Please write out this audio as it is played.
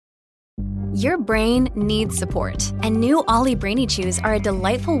Your brain needs support, and new Ollie Brainy Chews are a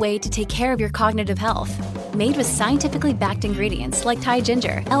delightful way to take care of your cognitive health. Made with scientifically backed ingredients like Thai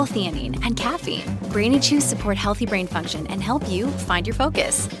ginger, L-theanine, and caffeine, Brainy Chews support healthy brain function and help you find your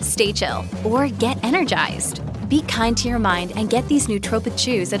focus, stay chill, or get energized. Be kind to your mind and get these nootropic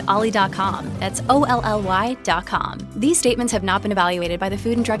chews at ollie.com. That's OLLY.com. These statements have not been evaluated by the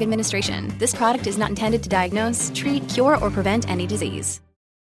Food and Drug Administration. This product is not intended to diagnose, treat, cure, or prevent any disease.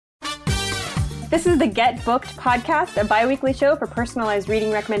 This is the Get Booked podcast, a bi-weekly show for personalized reading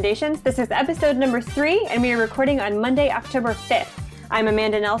recommendations. This is episode number 3, and we are recording on Monday, October 5th. I'm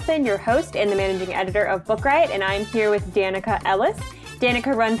Amanda Nelson, your host and the managing editor of Book Riot, and I'm here with Danica Ellis.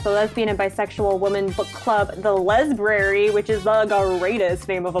 Danica runs the lesbian and bisexual woman book club, The Lesbrary, which is the greatest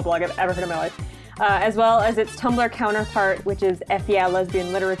name of a blog I've ever heard in my life, as well as its Tumblr counterpart, which is F Yeah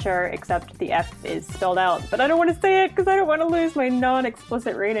Lesbian Literature, except the F is spelled out. But I don't want to say it because I don't want to lose my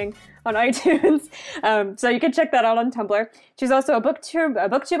non-explicit rating on iTunes. So you can check that out on Tumblr. She's also a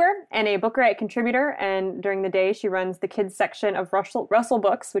booktuber and a Book Riot contributor. And during the day, she runs the kids section of Russell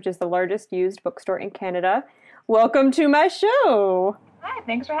Books, which is the largest used bookstore in Canada. Welcome to my show. Hi,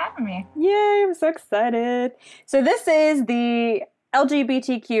 thanks for having me. Yay, I'm so excited. So this is the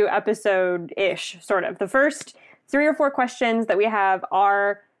LGBTQ episode-ish, sort of. The first 3 or 4 questions that we have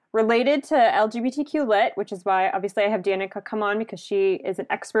are related to LGBTQ lit, which is why obviously I have Danica come on because she is an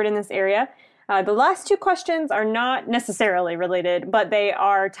expert in this area. The last 2 questions are not necessarily related, but they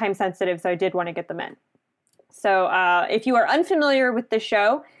are time sensitive, so I did want to get them in. So if you are unfamiliar with the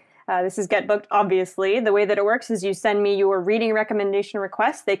show, this is Get Booked, obviously. The way that it works is you send me your reading recommendation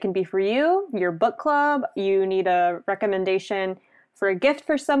requests. They can be for you, your book club, you need a recommendation for a gift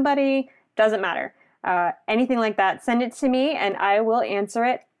for somebody, doesn't matter. Anything like that, send it to me and I will answer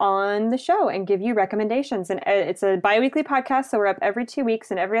it on the show and give you recommendations. And it's a bi-weekly podcast, so we're up every 2 weeks,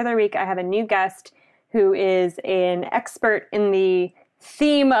 and every other week I have a new guest who is an expert in the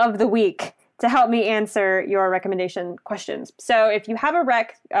theme of the week to help me answer your recommendation questions. So if you have a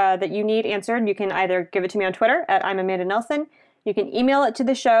rec that you need answered, you can either give it to me on Twitter at I'm Amanda Nelson, you can email it to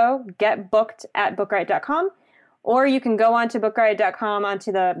the show, getbooked@bookriot.com, or you can go onto bookriot.com,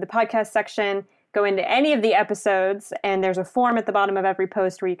 onto the podcast section, go into any of the episodes, and there's a form at the bottom of every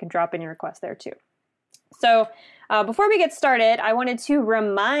post where you can drop in your request there too. So before we get started, I wanted to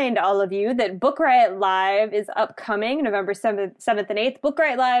remind all of you that Book Riot Live is upcoming November 7th and 8th. Book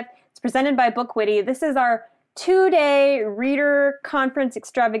Riot Live is presented by BookWitty. This is our 2-day reader conference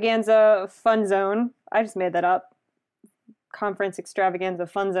extravaganza fun zone. I just made that up. Conference extravaganza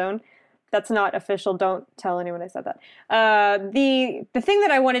fun zone. That's not official. Don't tell anyone I said that. The thing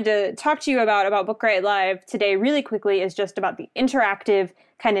that I wanted to talk to you about Book Riot Live today really quickly is just about the interactive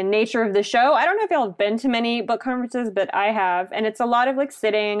kind of nature of the show. I don't know if y'all have been to many book conferences, but I have. And it's a lot of like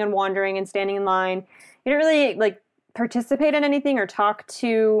sitting and wandering and standing in line. You don't really like participate in anything or talk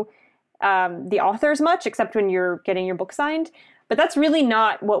to the authors much, except when you're getting your book signed. But that's really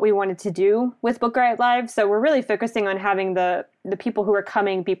not what we wanted to do with Book Riot Live. So we're really focusing on having the people who are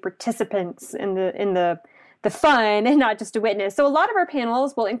coming be participants in the fun and not just a witness. So a lot of our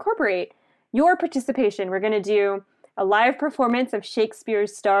panels will incorporate your participation. We're going to do a live performance of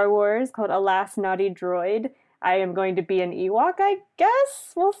Shakespeare's Star Wars called Alas, Naughty Droid. I am going to be an Ewok, I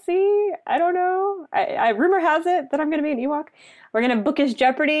guess. We'll see. I don't know. Rumor has it that I'm going to be an Ewok. We're going to Bookish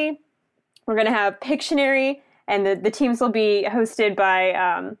Jeopardy. We're going to have Pictionary. And the teams will be hosted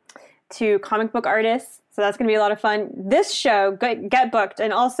by 2 comic book artists. So that's going to be a lot of fun. This show, Get Booked,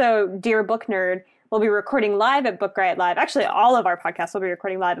 and also Dear Book Nerd, will be recording live at Book Riot Live. Actually, all of our podcasts will be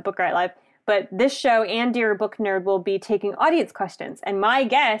recording live at Book Riot Live. But this show and Dear Book Nerd will be taking audience questions. And my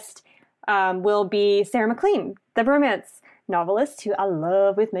guest will be Sarah MacLean, the romance novelist who I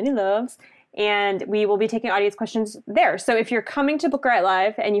love with many loves. And we will be taking audience questions there. So if you're coming to Book Riot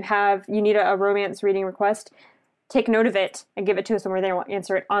Live and you need a romance reading request, take note of it and give it to us when we're there and we'll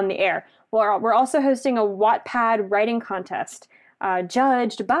answer it on the air. We're also hosting a Wattpad writing contest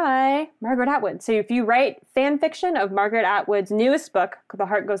judged by Margaret Atwood. So if you write fan fiction of Margaret Atwood's newest book, The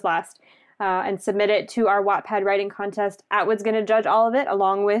Heart Goes Last, and submit it to our Wattpad writing contest, Atwood's going to judge all of it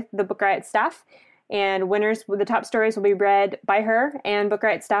along with the Book Riot staff. And winners with the top stories will be read by her and Book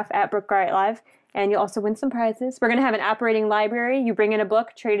Riot staff at Book Riot Live. And you'll also win some prizes. We're going to have an operating library. You bring in a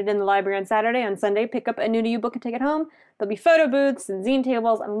book, trade it in the library on Saturday. On Sunday, pick up a new-to-you book and take it home. There'll be photo booths and zine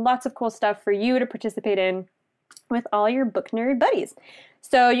tables and lots of cool stuff for you to participate in with all your book nerd buddies.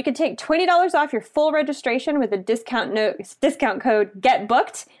 So you can take $20 off your full registration with a discount code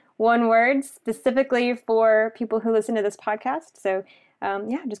GETBOOKED, one word, specifically for people who listen to this podcast. So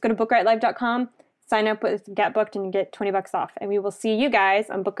just go to bookriotlive.com, sign up with Get Booked, and you get $20 off. And we will see you guys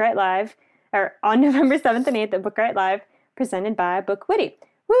on Book Riot Live or on November 7th and 8th at Book Riot Live, presented by Book Witty.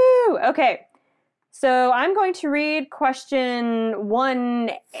 Woo! Okay. So I'm going to read question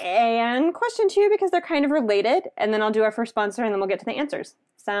 1 and question 2 because they're kind of related, and then I'll do our first sponsor, and then we'll get to the answers.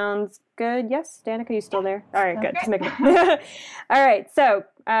 Sounds good? Yes? Danica, you still there? All right, good. Just make it. All right, so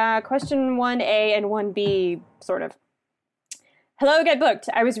question 1A and 1B, sort of. Hello, Get Booked.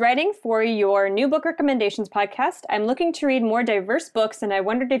 I was writing for your new book recommendations podcast. I'm looking to read more diverse books, and I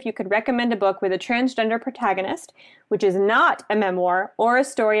wondered if you could recommend a book with a transgender protagonist, which is not a memoir or a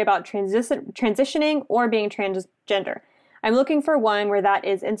story about transitioning or being transgender. I'm looking for one where that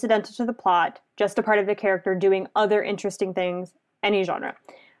is incidental to the plot, just a part of the character doing other interesting things, any genre.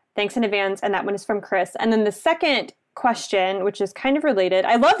 Thanks in advance, and that one is from Chris. And then the second question, which is kind of related.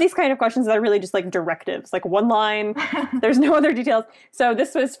 I love these kind of questions that are really just like directives, like one line. There's no other details. So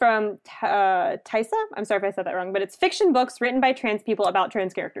this was from Taisa. I'm sorry if I said that wrong, but it's fiction books written by trans people about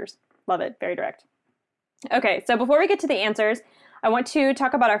trans characters. Love it. Very direct. Okay, so before we get to the answers, I want to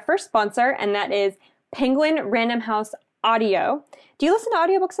talk about our first sponsor, and that is Penguin Random House Audio. Do you listen to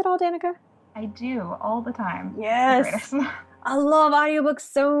audiobooks at all, Danica? I do, all the time. Yes. I love audiobooks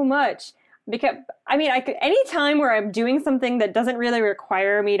so much. Because, I mean, any time where I'm doing something that doesn't really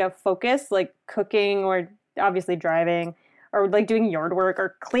require me to focus, like cooking or obviously driving or like doing yard work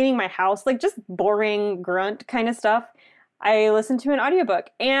or cleaning my house, like just boring grunt kind of stuff, I listen to an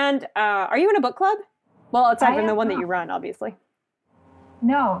audiobook. And are you in a book club? Well, aside from the one that you run, obviously.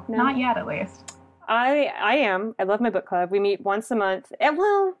 No, not yet, at least. I am. I love my book club. We meet once a month. And,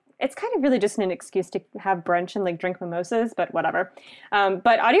 well, it's kind of really just an excuse to have brunch and like drink mimosas, but whatever.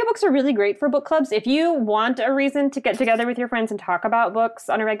 But audiobooks are really great for book clubs. If you want a reason to get together with your friends and talk about books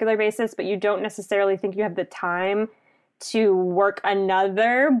on a regular basis, but you don't necessarily think you have the time to work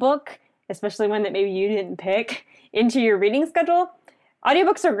another book, especially one that maybe you didn't pick, into your reading schedule,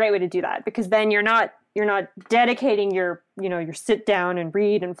 audiobooks are a great way to do that, because then you're not dedicating your sit down and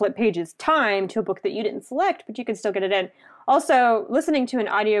read and flip pages time to a book that you didn't select, but you can still get it in. Also, listening to an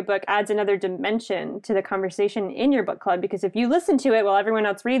audiobook adds another dimension to the conversation in your book club, because if you listen to it while everyone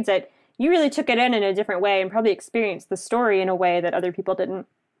else reads it, you really took it in a different way and probably experienced the story in a way that other people didn't.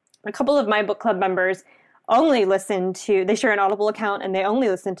 A couple of my book club members they share an Audible account, and they only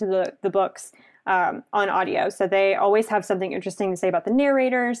listen to the books on audio. So they always have something interesting to say about the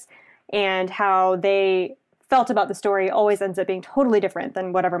narrators, and how they felt about the story always ends up being totally different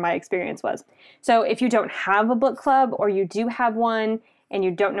than whatever my experience was. So if you don't have a book club, or you do have one and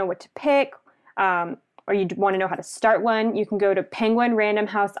you don't know what to pick, or you want to know how to start one, you can go to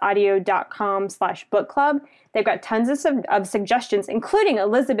penguinrandomhouseaudio.com/book club. They've got tons of suggestions, including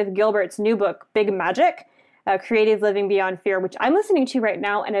Elizabeth Gilbert's new book, Big Magic, Creative Living Beyond Fear, which I'm listening to right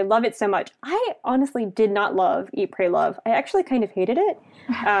now, and I love it so much. I honestly did not love Eat, Pray, Love. I actually kind of hated it,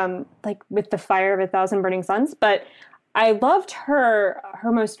 like with the Fire of a Thousand Burning Suns, but I loved her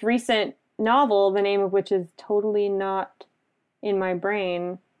most recent novel, the name of which is totally not in my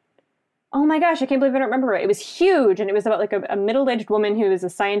brain. Oh my gosh, I can't believe I don't remember it. It was huge, and it was about like a middle-aged woman who was a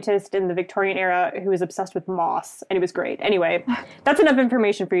scientist in the Victorian era who was obsessed with moss, and it was great. Anyway, that's enough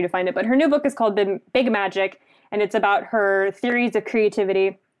information for you to find it, but her new book is called Big Magic, and it's about her theories of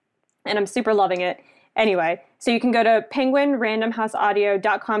creativity, and I'm super loving it. Anyway, so you can go to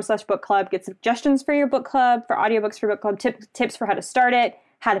penguinrandomhouseaudio.com/book club, get suggestions for your book club, for audiobooks for book club, tips for how to start it,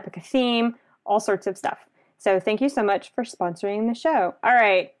 how to pick a theme, all sorts of stuff. So thank you so much for sponsoring the show. All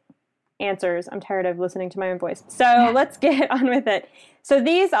right. Answers. I'm tired of listening to my own voice. So let's get on with it. So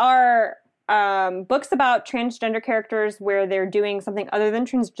these are books about transgender characters where they're doing something other than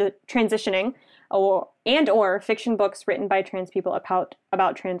transitioning, or fiction books written by trans people about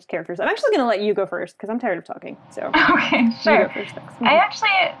trans characters. I'm actually going to let you go first because I'm tired of talking. So okay, sure. You go first, thanks. I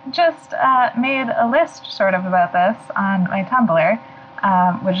actually just made a list sort of about this on my Tumblr,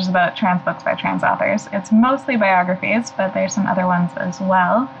 which is about trans books by trans authors. It's mostly biographies, but there's some other ones as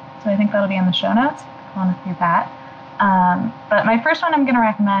well. So I think that'll be in the show notes if you want to see that. But my first one I'm going to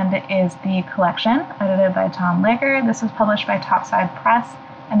recommend is The Collection, edited by Tom Laker. This is published by Topside Press,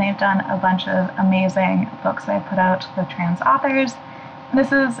 and they've done a bunch of amazing books they put out with trans authors.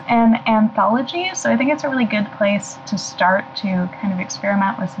 This is an anthology, so I think it's a really good place to start to kind of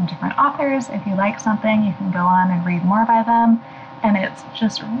experiment with some different authors. If you like something, you can go on and read more by them. And it's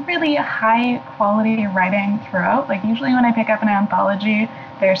just really high quality writing throughout. Like usually when I pick up an anthology,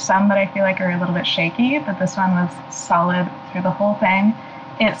 there's some that I feel like are a little bit shaky, but this one was solid through the whole thing.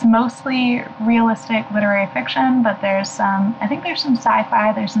 It's mostly realistic literary fiction, but there's some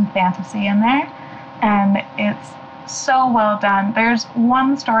sci-fi, there's some fantasy in there, and it's so well done. There's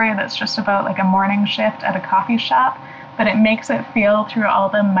one story that's just about like a morning shift at a coffee shop, but it makes it feel through all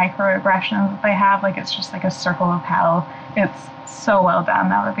the microaggressions that they have like it's just like a circle of hell. It's so well done.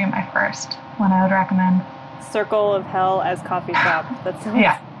 That would be my first one I would recommend. Circle of Hell as coffee shop. That sounds,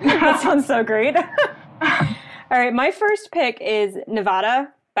 Yeah. That sounds so great. All right, my first pick is Nevada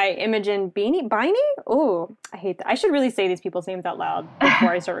by Imogen Biney. Oh, I hate that. I should really say these people's names out loud before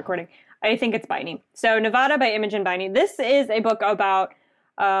I start recording. I think it's Biney. So Nevada by Imogen Biney. This is a book about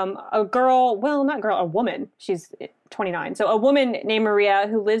a girl, well, not girl, a woman. She's 29. So a woman named Maria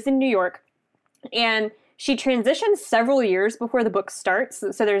who lives in New York, and she transitions several years before the book starts.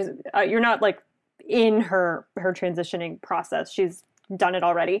 So there's, you're not like in her transitioning process. She's done it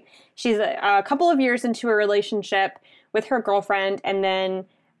already. She's a couple of years into a relationship with her girlfriend, and then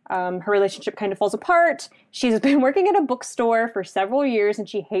her relationship kind of falls apart. She's been working at a bookstore for several years, and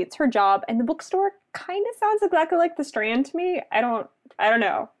she hates her job. And the bookstore kind of sounds exactly like The Strand to me. I don't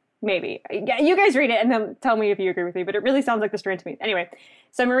know. Maybe. Yeah, you guys read it and then tell me if you agree with me, but it really sounds like The Strand to me. Anyway,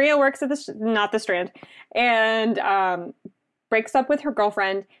 so Maria works at not The Strand, and breaks up with her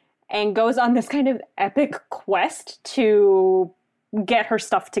girlfriend and goes on this kind of epic quest to get her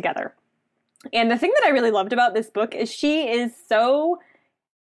stuff together. And the thing that I really loved about this book is she is so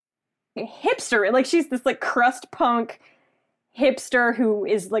hipster. Like, she's this like crust punk hipster who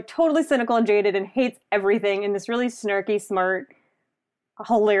is like totally cynical and jaded and hates everything in this really snarky, smart,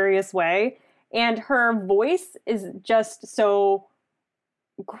 hilarious way. And her voice is just so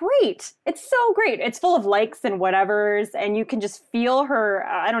great. It's so great. It's full of likes and whatevers, and you can just feel her,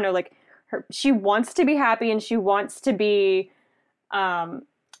 I don't know, like she wants to be happy and she wants to be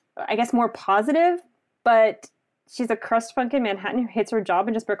I guess more positive, but she's a crust punk in Manhattan who hates her job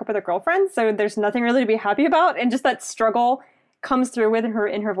and just broke up with her girlfriend. So there's nothing really to be happy about. And just that struggle comes through with her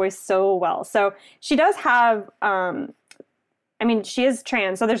in her voice so well. So she does have, she is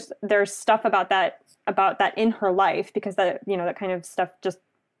trans. So there's stuff about that in her life, because that kind of stuff just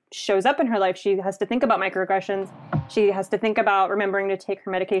shows up in her life. She has to think about microaggressions. She has to think about remembering to take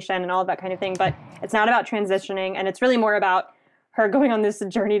her medication and all of that kind of thing. But it's not about transitioning. And it's really more about her going on this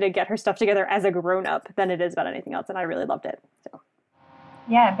journey to get her stuff together as a grown-up than it is about anything else, and I really loved it. So.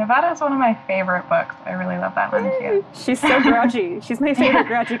 Yeah, Nevada is one of my favorite books. I really love that one too. She's so grouchy. She's my favorite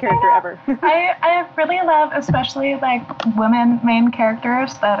grouchy character ever. I really love, especially like women main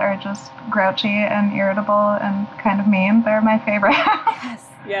characters that are just grouchy and irritable and kind of mean. They're my favorite.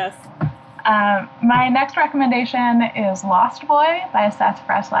 Yes. My next recommendation is Lost Boy by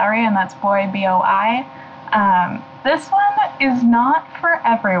Sassafras Lowry, and that's Boy, B-O-I. This one is not for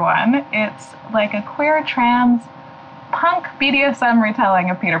everyone. It's like a queer trans punk BDSM retelling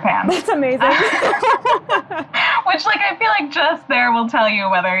of Peter Pan. That's amazing. Which, like, I feel like just there will tell you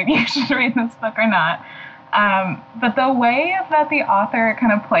whether you should read this book or not. But the way that the author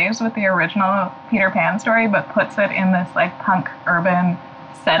kind of plays with the original Peter Pan story, but puts it in this, like, punk urban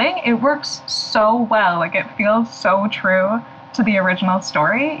setting, it works so well. Like, it feels so true to the original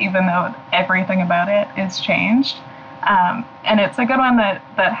story, even though everything about it is changed. And it's a good one that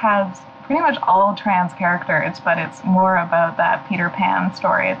has pretty much all trans characters, but it's more about that Peter Pan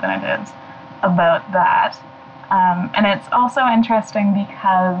story than it is about that. And it's also interesting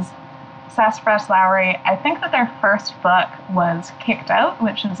because Sassafras Lowry, I think that their first book was Kicked Out,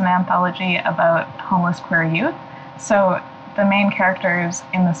 which is an anthology about homeless queer youth. So the main characters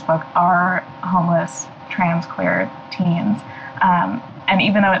in this book are homeless trans queer teens. And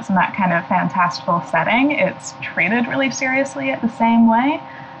even though it's in that kind of fantastical setting, it's treated really seriously at the same way.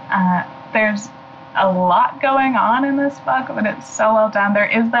 There's a lot going on in this book, but it's so well done. There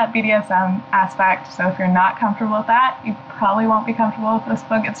is that BDSM aspect, so if you're not comfortable with that, you probably won't be comfortable with this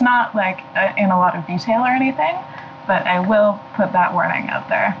book. It's not like in a lot of detail or anything, but I will put that warning out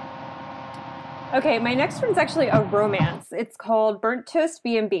there. Okay, my next one's actually a romance. It's called Burnt Toast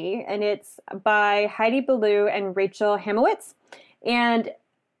B&B, and it's by Heidi Ballou and Rachel Hamowitz. And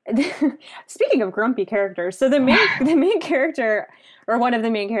speaking of grumpy characters, so the main character, or one of the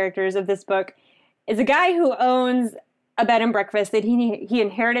main characters of this book, is a guy who owns a bed and breakfast that he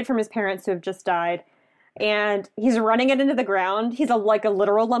inherited from his parents who have just died. And he's running it into the ground. He's like a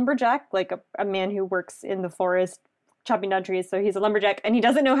literal lumberjack, like a man who works in the forest chopping down trees. So he's a lumberjack, and he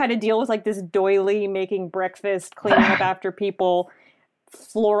doesn't know how to deal with like this doily making breakfast, cleaning up after people,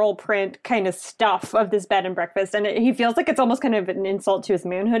 floral print kind of stuff of this bed and breakfast. And he feels like it's almost kind of an insult to his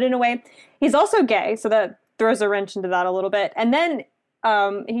manhood in a way. He's also gay, so that throws a wrench into that a little bit. And then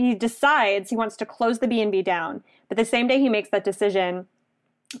he decides he wants to close the B&B down. But the same day he makes that decision,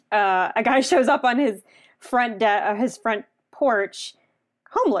 a guy shows up on his front porch,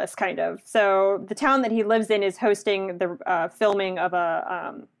 homeless kind of. So the town that he lives in is hosting the filming of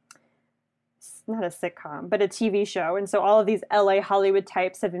a not a sitcom, but a TV show. And so all of these LA Hollywood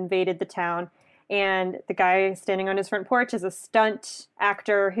types have invaded the town. And the guy standing on his front porch is a stunt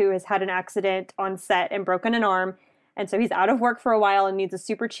actor who has had an accident on set and broken an arm. And so he's out of work for a while and needs a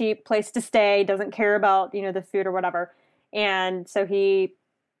super cheap place to stay, doesn't care about, the food or whatever. And so he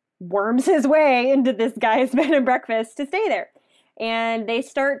worms his way into this guy's bed and breakfast to stay there. And they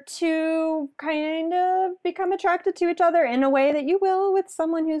start to kind of become attracted to each other in a way that you will with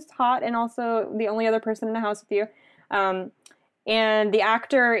someone who's hot and also the only other person in the house with you. And the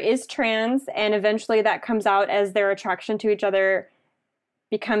actor is trans, and eventually that comes out as their attraction to each other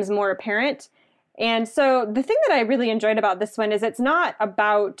becomes more apparent. And so the thing that I really enjoyed about this one is it's not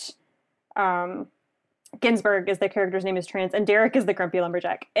about Ginsberg, as the character's name is trans, and Derek is the grumpy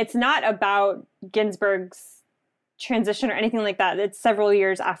lumberjack. It's not about Ginsberg's transition or anything like that. It's several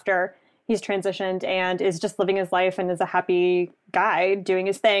years after he's transitioned and is just living his life and is a happy guy doing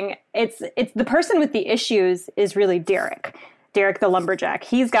his thing. It's the person with the issues is really Derek the lumberjack.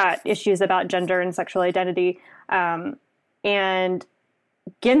 He's got issues about gender and sexual identity. And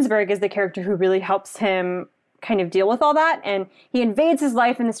Ginsberg is the character who really helps him kind of deal with all that. And he invades his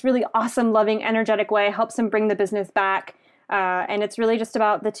life in this really awesome, loving, energetic way, helps him bring the business back. And it's really just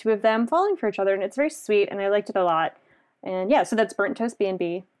about the two of them falling for each other. And it's very sweet, and I liked it a lot. And yeah, so that's Burnt Toast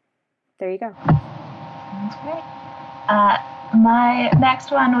B&B. There you go. That's great. My next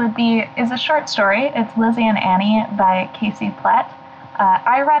one is a short story. It's Lizzie and Annie by Casey Plett.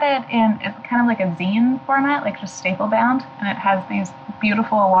 I read it it's kind of like a zine format, like just staple bound, and it has these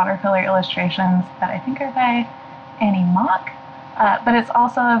beautiful watercolor illustrations that I think are by Annie Mock. But it's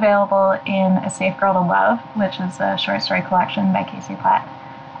also available in A Safe Girl to Love, which is a short story collection by Casey Plett.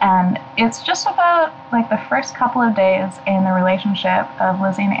 And it's just about like the first couple of days in the relationship of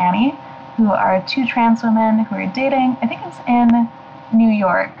Lizzie and Annie, who are two trans women who are dating. I think it's in New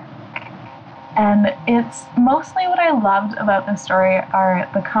York. And it's mostly what I loved about this story are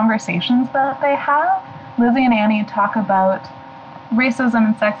the conversations that they have. Lizzie and Annie talk about racism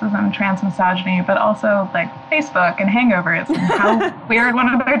and sexism, trans misogyny, but also like Facebook and hangovers and how weird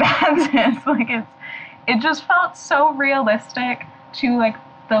one of their dads is. Like it just felt so realistic to like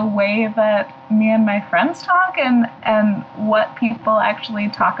the way that me and my friends talk and what people actually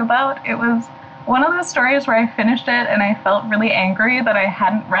talk about. It was one of those stories where I finished it and I felt really angry that I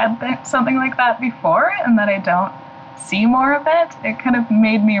hadn't read something like that before and that I don't see more of it. It kind of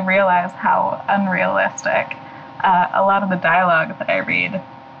made me realize how unrealistic a lot of the dialogue that I read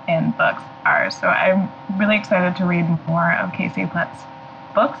in books are. So I'm really excited to read more of Casey Plett's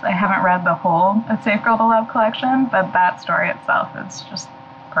books. I haven't read the whole A Safe Girl to Love collection, but that story itself is just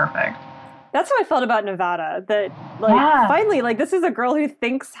perfect. That's how I felt about Nevada. That finally, this is a girl who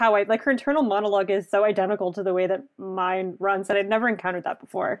thinks how her internal monologue is so identical to the way that mine runs, and I'd never encountered that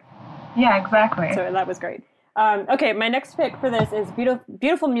before. Yeah, exactly. So that was great. Okay, my next pick for this is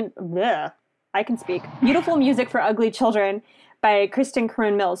Beautiful Music for Ugly Children by Kristen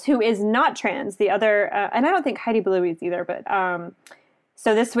Carroon Mills, who is not trans. The other, and I don't think Heidi Blue is either, but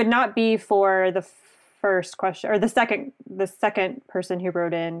so this would not be for the first question, or the second person who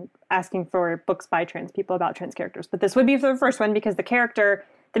wrote in asking for books by trans people about trans characters. But this would be for the first one because the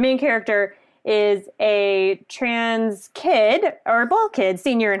main character is a trans kid, or kid,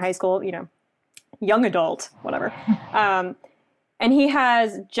 senior in high school, young adult, whatever. And he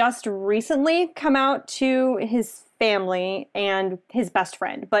has just recently come out to his family and his best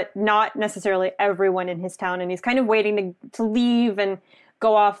friend, but not necessarily everyone in his town. And he's kind of waiting to leave and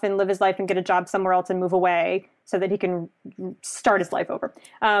go off and live his life and get a job somewhere else and move away so that he can start his life over.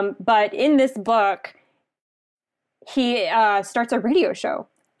 But in this book, he starts a radio show.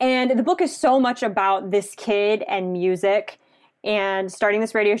 And the book is so much about this kid and music and starting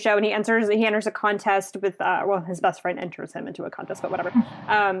this radio show. And he enters a contest with, his best friend enters him into a contest, but whatever.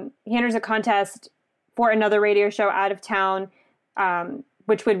 He enters a contest for another radio show out of town,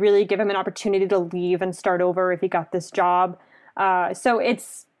 which would really give him an opportunity to leave and start over if he got this job. So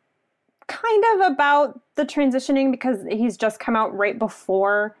it's kind of about the transitioning because he's just come out right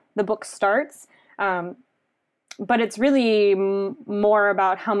before the book starts. But it's really more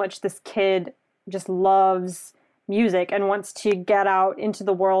about how much this kid just loves music and wants to get out into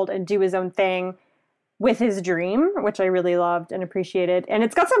the world and do his own thing with his dream, which I really loved and appreciated. And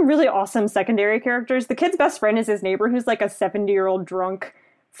it's got some really awesome secondary characters. The kid's best friend is his neighbor, who's like a 70-year-old drunk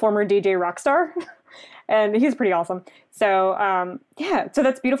former DJ rock star. And he's pretty awesome. So, so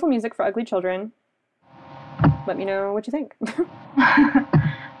that's Beautiful Music for Ugly Children. Let me know what you think.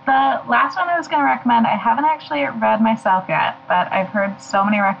 The last one I was going to recommend, I haven't actually read myself yet, but I've heard so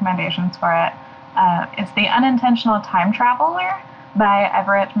many recommendations for it. It's The Unintentional Time Traveler by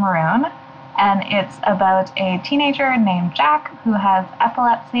Everett Maroon. And it's about a teenager named Jack who has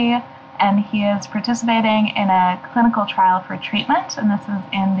epilepsy, and he is participating in a clinical trial for treatment, and this is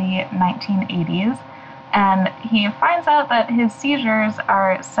in the 1980s. And he finds out that his seizures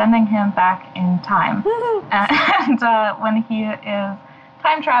are sending him back in time. And when he is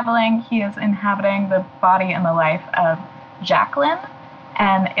time traveling, he is inhabiting the body and the life of Jacqueline.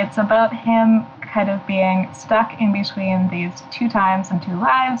 And it's about him kind of being stuck in between these two times and two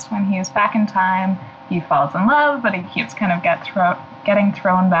lives. When he is back in time, he falls in love, but he keeps kind of getting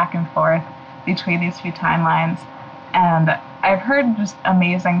thrown back and forth between these two timelines. And I've heard just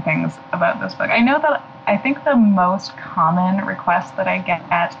amazing things about this book. I think the most common request that I get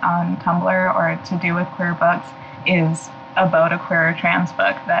on Tumblr or to do with queer books is about a queer or trans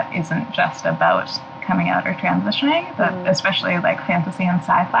book that isn't just about coming out or transitioning, but especially like fantasy and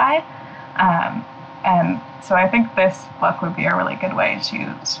sci-fi. And so I think this book would be a really good way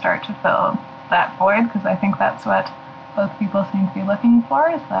to start to fill that void, because I think that's what both people seem to be looking for,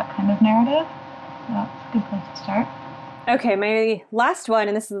 is that kind of narrative. So that's a good place to start. Okay, my last one,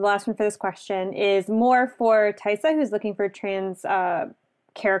 and this is the last one for this question, is more for Taisa, who's looking for trans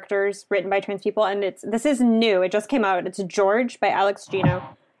characters written by trans people. And this is new. It just came out. It's George by Alex Gino.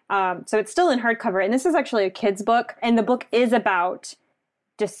 So it's still in hardcover. And this is actually a kid's book. And the book is about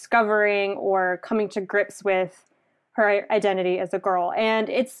discovering or coming to grips with her identity as a girl. And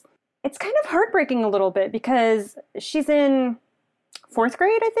it's kind of heartbreaking a little bit because she's in 4th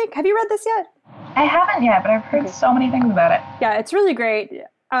grade, I think. Have you read this yet? I haven't yet, but I've heard so many things about it. Yeah, it's really great.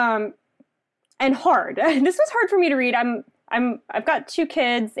 And hard. This was hard for me to read. I've got 2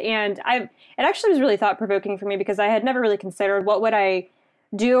 kids, and it actually was really thought-provoking for me because I had never really considered what would I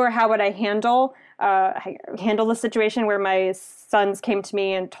do or how would I handle the situation where my sons came to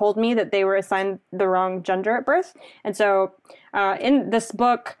me and told me that they were assigned the wrong gender at birth. And so in this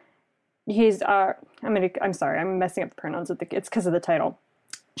book, he's I'm sorry, I'm messing up the pronouns. It's because of the title.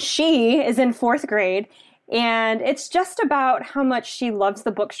 She is in 4th grade, and it's just about how much she loves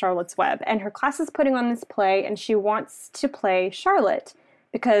the book Charlotte's Web. And her class is putting on this play, and she wants to play Charlotte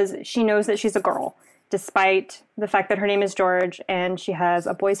because she knows that she's a girl, despite the fact that her name is George, and she has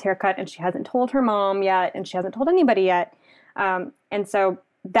a boy's haircut, and she hasn't told her mom yet, and she hasn't told anybody yet. And so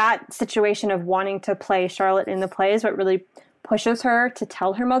that situation of wanting to play Charlotte in the play is what really pushes her to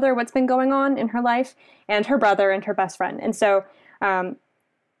tell her mother what's been going on in her life, and her brother and her best friend. And so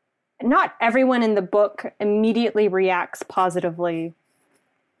not everyone in the book immediately reacts positively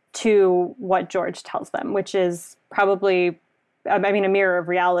to what George tells them, which is probably, a mirror of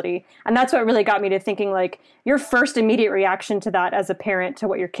reality. And that's what really got me to thinking, like, your first immediate reaction to that as a parent, to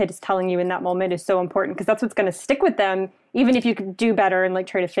what your kid is telling you in that moment, is so important, because that's what's going to stick with them, even if you could do better and like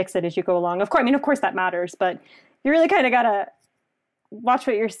try to fix it as you go along. Of course that matters, but you really kind of got to watch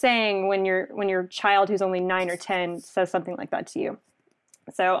what you're saying when your child who's only 9 or 10 says something like that to you.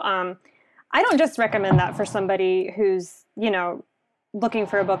 So I don't just recommend that for somebody who's, looking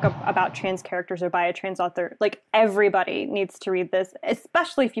for a book about trans characters or by a trans author. Like, everybody needs to read this,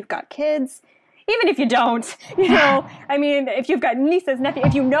 especially if you've got kids. Even if you don't, if you've got nieces, nephews,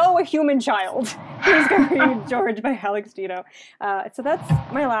 if you know a human child, who's going to read George by Alex Gino. So that's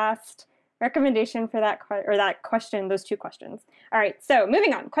my last recommendation for that question, those 2 questions. All right, so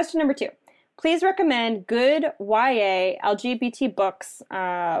moving on. Question number 2. Please recommend good YA LGBT books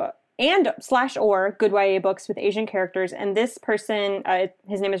and/or good YA books with Asian characters. And this person,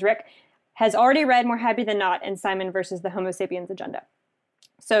 his name is Rick, has already read More Happy Than Not and Simon versus the Homo Sapiens Agenda.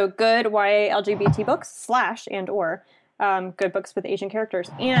 So good YA LGBT books /and/or good books with Asian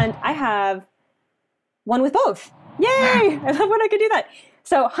characters. And I have one with both. Yay! I love when I can do that.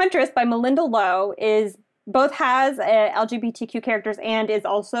 So Huntress by Melinda Lowe both has LGBTQ characters and is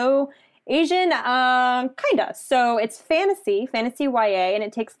also Asian, kinda. So it's fantasy YA, and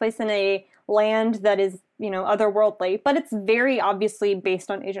it takes place in a land that is, otherworldly, but it's very obviously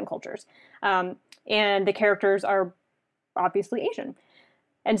based on Asian cultures. And the characters are obviously Asian.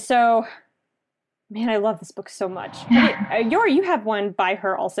 And so, man, I love this book so much. You have one by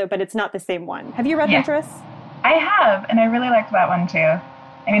her also, but it's not the same one. Have you read Huntress? I have, and I really liked that one too.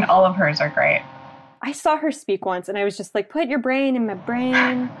 I mean, all of hers are great. I saw her speak once, and I was just like, put your brain in my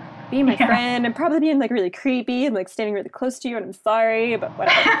brain. Be my friend, and probably being like really creepy and like standing really close to you, and I'm sorry, but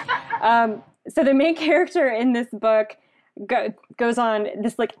whatever. So the main character in this book goes on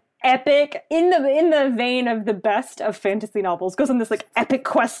this like epic, in the vein of the best of fantasy novels, goes on this like epic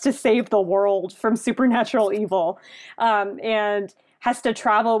quest to save the world from supernatural evil, and has to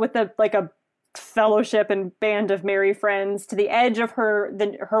travel with a fellowship and band of merry friends to the edge of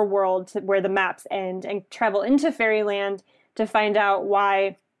her world, to where the maps end, and travel into fairyland to find out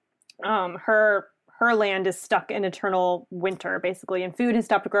why Her land is stuck in eternal winter, basically, and food has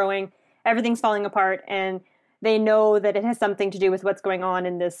stopped growing. Everything's falling apart, and they know that it has something to do with what's going on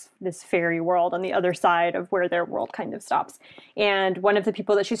in this fairy world on the other side of where their world kind of stops. And one of the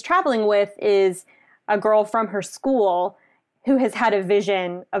people that she's traveling with is a girl from her school who has had a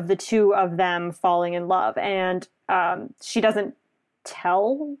vision of the two of them falling in love. And she doesn't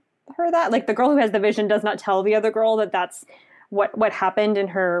tell her that. Like, the girl who has the vision does not tell the other girl that that's what happened in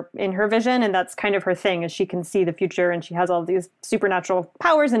her vision, and that's kind of her thing, is she can see the future, and she has all of these supernatural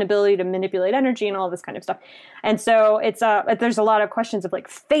powers and ability to manipulate energy and all this kind of stuff. And so it's there's a lot of questions of like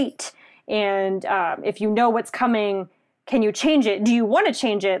fate, and if you know what's coming, can you change it? Do you want to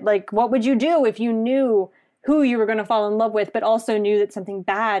change it? Like, what would you do if you knew who you were going to fall in love with, but also knew that something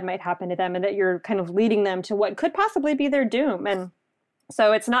bad might happen to them and that you're kind of leading them to what could possibly be their doom? And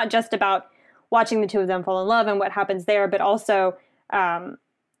so it's not just about watching the two of them fall in love and what happens there, but also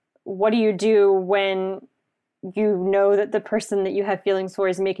what do you do when you know that the person that you have feelings for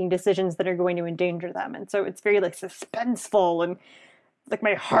is making decisions that are going to endanger them? And so it's very like suspenseful, and like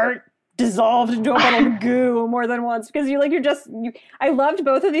my heart dissolved into a bottle of goo more than once, because I loved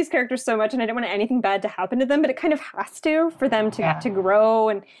both of these characters so much, and I didn't want anything bad to happen to them, but it kind of has to for them to grow.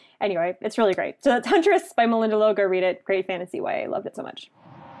 And anyway, it's really great. So that's Huntress by Malinda Lo. Go read it. Great fantasy YA. I loved it so much.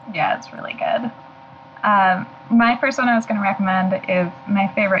 Yeah, it's really good. My first one I was going to recommend is my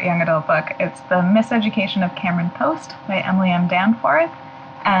favorite young adult book. It's The Miseducation of Cameron Post by Emily M. Danforth,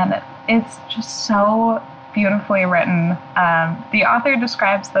 and it's just so beautifully written. The author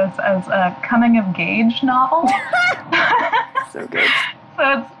describes this as a coming-of-age novel. So good. So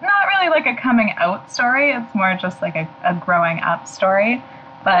it's not really like a coming-out story. It's more just like a growing-up story.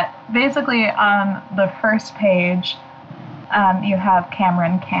 But basically, on the first page, you have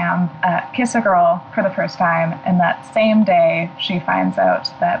Cam kiss a girl for the first time, and that same day she finds out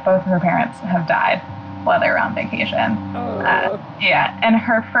that both of her parents have died while they were on vacation. Yeah, and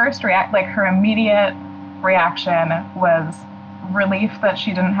her first her immediate reaction was relief that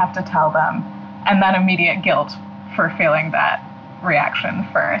she didn't have to tell them, and then immediate guilt for feeling that reaction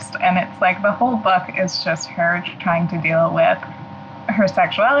first. And it's like the whole book is just her trying to deal with her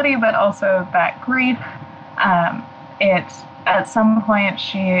sexuality, but also that grief. At some point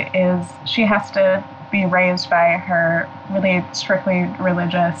she has to be raised by her really strictly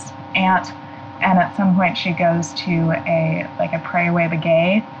religious aunt, and at some point she goes to a Pray Away the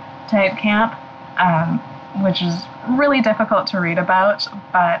Gay type camp, which is really difficult to read about,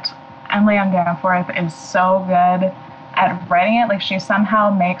 but Emily M. Danforth is so good at writing it. Like, she somehow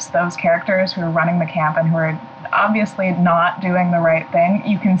makes those characters who are running the camp and who are obviously not doing the right thing,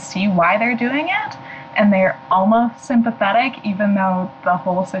 you can see why they're doing it, and they're almost sympathetic, even though the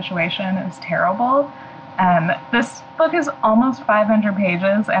whole situation is terrible. This book is almost 500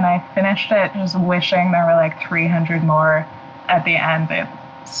 pages, and I finished it just wishing there were like 300 more at the end.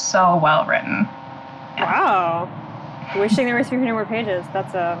 It's so well written. Wow. Wishing there were 300 more pages.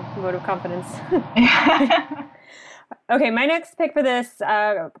 That's a vote of confidence. Okay, my next pick for this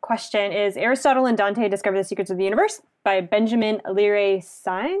question is Aristotle and Dante Discover the Secrets of the Universe by Benjamin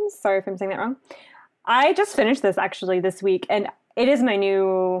Alire-Sainz. Sorry if I'm saying that wrong. I just finished this actually this week, and it is my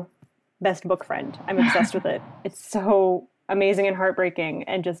new best book friend. I'm obsessed with it. It's so amazing and heartbreaking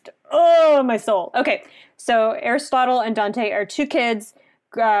and just, oh, my soul. Okay, so Aristotle and Dante are two kids,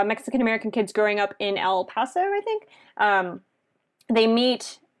 Mexican-American kids growing up in El Paso, I think. They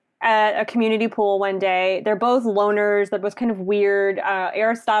meet at a community pool one day. They're both loners. They're both kind of weird.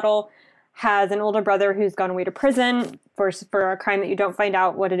 Aristotle has an older brother who's gone away to prison for a crime that you don't find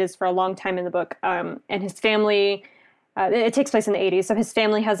out what it is for a long time in the book. And his family, it takes place in the 80s, so his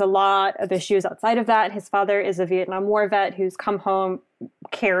family has a lot of issues outside of that. His father is a Vietnam War vet who's come home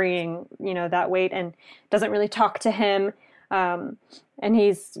carrying, that weight and doesn't really talk to him. And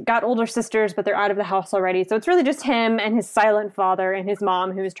he's got older sisters, but they're out of the house already. So it's really just him and his silent father and his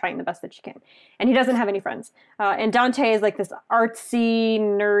mom, who is trying the best that she can. And he doesn't have any friends. And Dante is like this artsy,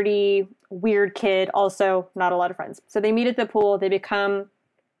 nerdy, weird kid. Also, not a lot of friends. So they meet at the pool. They become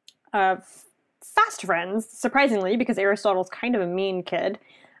fast friends, surprisingly, because Aristotle's kind of a mean kid.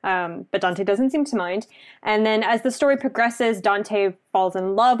 But Dante doesn't seem to mind. And then as the story progresses, Dante falls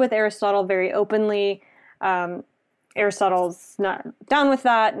in love with Aristotle very openly. Aristotle's not down with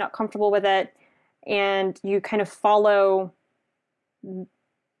that, not comfortable with it. And you kind of follow,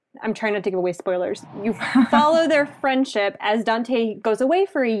 I'm trying not to give away spoilers. You follow their friendship as Dante goes away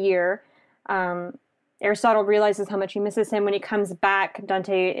for a year. Aristotle realizes how much he misses him. When he comes back,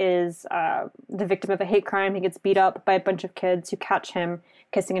 Dante is the victim of a hate crime. He gets beat up by a bunch of kids who catch him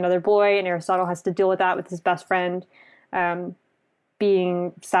kissing another boy, and Aristotle has to deal with that with his best friend.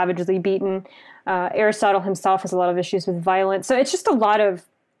 being savagely beaten. Aristotle himself has a lot of issues with violence. So it's just a lot of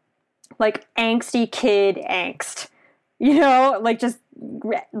like angsty kid angst, like just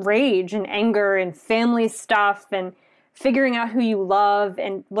rage and anger and family stuff and figuring out who you love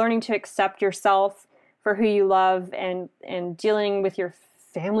and learning to accept yourself for who you love and dealing with your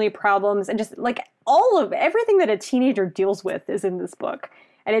family problems and just like all of everything that a teenager deals with is in this book.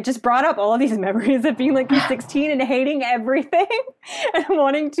 And it just brought up all of these memories of being like 16 and hating everything and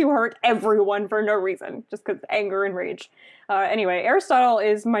wanting to hurt everyone for no reason, just because anger and rage. Anyway, Aristotle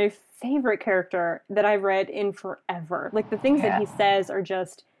is my favorite character that I've read in forever. Like the things that he says are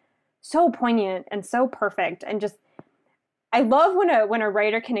just so poignant and so perfect. And just, I love when a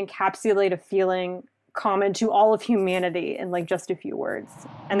writer can encapsulate a feeling common to all of humanity in like just a few words.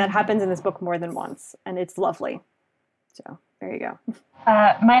 And that happens in this book more than once. And it's lovely. So there you go.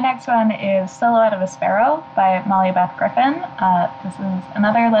 My next one is Silhouette of a Sparrow by Molly Beth Griffin. This is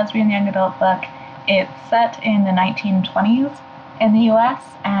another lesbian young adult book. It's set in the 1920s in the US,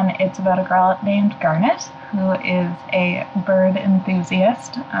 and it's about a girl named Garnet, who is a bird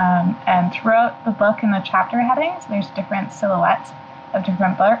enthusiast. And throughout the book, in the chapter headings, there's different silhouettes of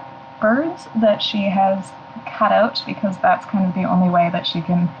different birds that she has cut out because that's kind of the only way that she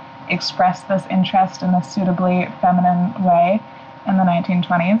can express this interest in a suitably feminine way in the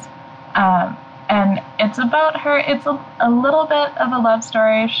 1920s. And it's about her, it's a little bit of a love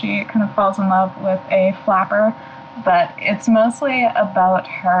story. She kind of falls in love with a flapper, but it's mostly about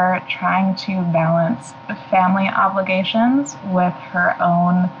her trying to balance family obligations with her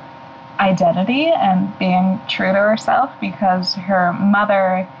own identity and being true to herself, because her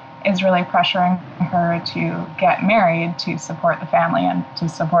mother is really pressuring her to get married to support the family and to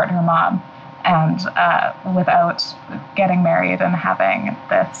support her mom. And without getting married and having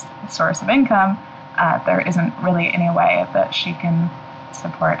this source of income, there isn't really any way that she can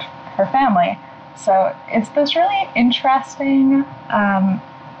support her family. So it's this really interesting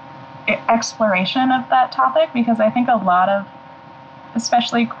exploration of that topic, because I think a lot of,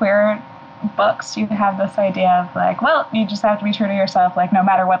 especially queer books, you have this idea of like, well, you just have to be true to yourself, like no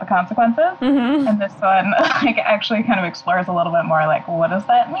matter what the consequences. Mm-hmm. And this one like actually kind of explores a little bit more like, what does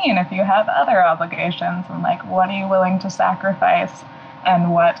that mean if you have other obligations, and like what are you willing to sacrifice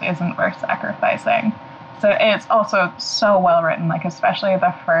and what isn't worth sacrificing. So it's also so well written, like especially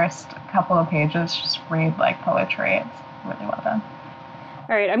the first couple of pages just read like poetry. It's really well done.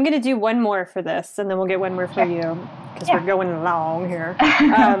 All right, I'm going to do one more for this, and then we'll get one more for you, because we're going along here.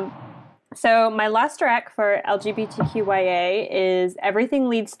 So my last rec for LGBTQIA is Everything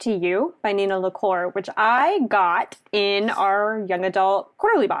Leads to You by Nina LaCour, which I got in our young adult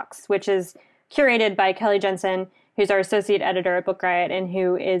quarterly box, which is curated by Kelly Jensen, who's our associate editor at Book Riot and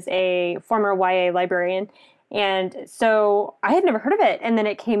who is a former YA librarian. And so I had never heard of it. And then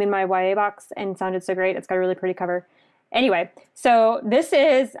it came in my YA box and sounded so great. It's got a really pretty cover. Anyway, so this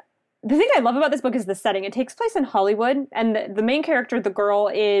is, the thing I love about this book is the setting. It takes place in Hollywood. And the main character, the girl,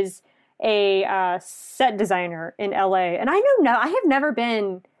 is a set designer in LA. And I have never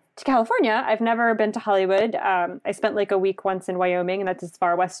been to California. I've never been to Hollywood. I spent like a week once in Wyoming, and that's as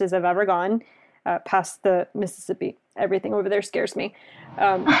far west as I've ever gone, past the Mississippi. Everything over there scares me.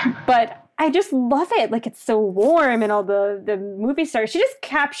 But I just love it. Like, it's so warm and all the movie stars. She just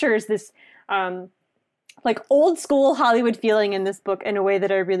captures this like old school Hollywood feeling in this book in a way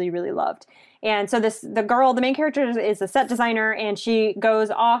that I really, really loved. And so the main character is a set designer, and she goes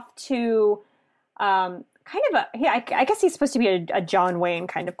off to I guess he's supposed to be a John Wayne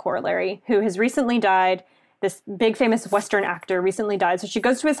kind of corollary, who has recently died. This big famous Western actor recently died. So she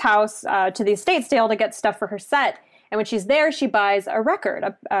goes to his house, to the estate sale, to get stuff for her set. And when she's there, she buys a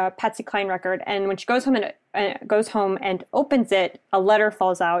record, a Patsy Cline record. And when she goes home and opens it, a letter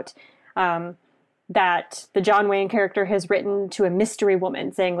falls out that the John Wayne character has written to a mystery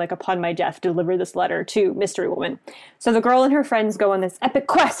woman, saying, like, upon my death, deliver this letter to mystery woman. So the girl and her friends go on this epic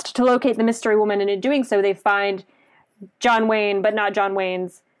quest to locate the mystery woman, and in doing so, they find John Wayne, but not John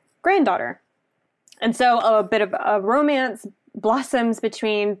Wayne's granddaughter. And so a bit of a romance blossoms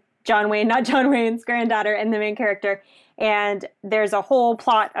between John Wayne, not John Wayne's granddaughter, and the main character. And there's a whole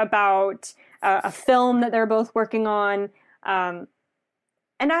plot about a film that they're both working on.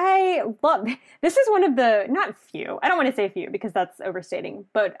 And I love, this is one of the, not few, I don't want to say few because that's overstating,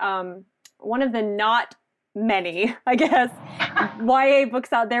 but one of the not many, I guess, YA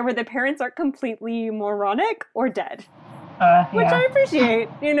books out there where the parents are completely moronic or dead. Which I appreciate.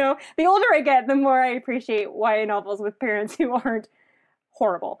 You know, the older I get, the more I appreciate YA novels with parents who aren't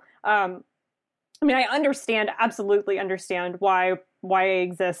horrible. I mean, I absolutely understand why YA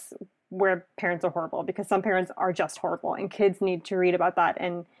exists where parents are horrible, because some parents are just horrible, and kids need to read about that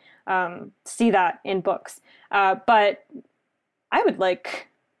and see that in books. But I would like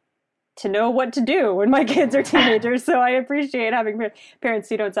to know what to do when my kids are teenagers, so I appreciate having parents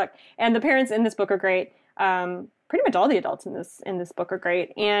who don't suck. And the parents in this book are great. Pretty much all the adults in this book are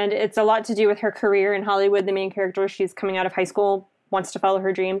great, and it's a lot to do with her career in Hollywood. The main character, she's coming out of high school, wants to follow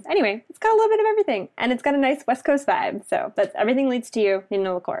her dreams. Anyway, it's got a little bit of everything, and it's got a nice West Coast vibe. So that's Everything Leads to You,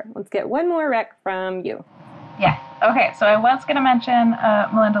 Nina LaCour. Let's get one more rec from you. Yeah. Okay. So I was going to mention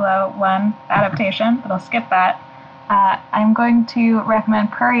Malinda Lo, one adaptation, but I'll skip that. I'm going to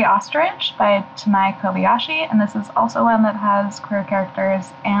recommend Prairie Ostrich by Tamai Kobayashi, and this is also one that has queer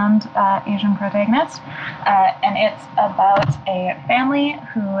characters and Asian protagonists. And it's about a family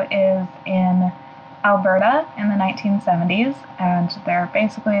who is in Alberta in the 1970s, and they're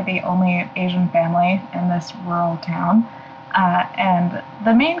basically the only Asian family in this rural town. And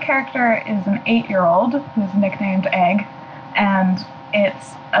the main character is an 8-year-old who's nicknamed Egg, and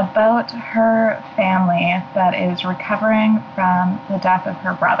it's about her family that is recovering from the death of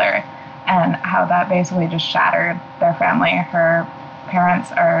her brother and how that basically just shattered their family. Her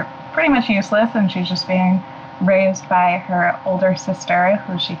parents are pretty much useless, and she's just being raised by her older sister,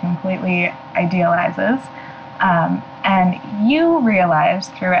 who she completely idealizes. And you realize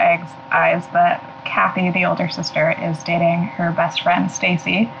through Egg's eyes that Kathy, the older sister, is dating her best friend,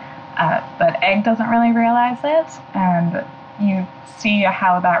 Stacy, but Egg doesn't really realize it, and you see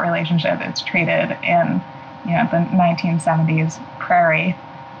how that relationship is treated in, the 1970s Prairie,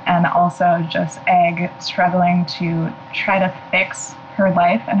 and also just Egg struggling to try to fix her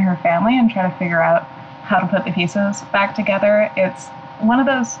life and her family and try to figure out how to put the pieces back together. It's one of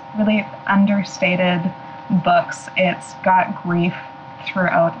those really understated books. It's got grief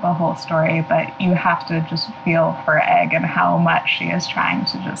throughout the whole story, but you have to just feel for Egg and how much she is trying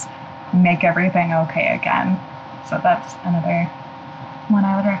to just make everything okay again. So that's another one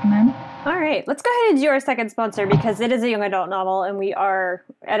I would recommend. All right, let's go ahead and do our second sponsor, because it is a young adult novel and we are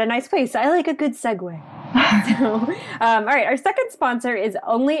at a nice place. I like a good segue. All right, our second sponsor is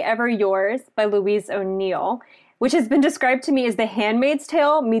Only Ever Yours by Louise O'Neill, which has been described to me as The Handmaid's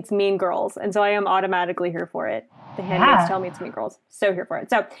Tale meets Mean Girls, and so I am automatically here for it. The Handmaid's Tale meets Mean Girls. So here for it.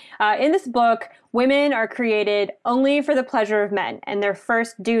 So in this book, women are created only for the pleasure of men, and their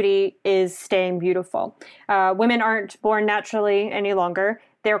first duty is staying beautiful. Women aren't born naturally any longer.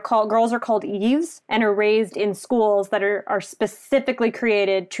 Girls are called Eves and are raised in schools that are specifically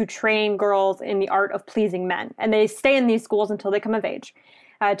created to train girls in the art of pleasing men. And they stay in these schools until they come of age.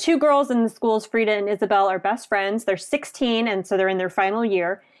 2 girls in the schools, Frida and Isabel, are best friends. They're 16, and so they're in their final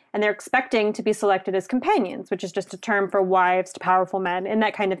year. And they're expecting to be selected as companions, which is just a term for wives to powerful men in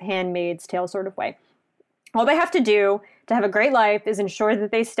that kind of Handmaid's Tale sort of way. All they have to do to have a great life is ensure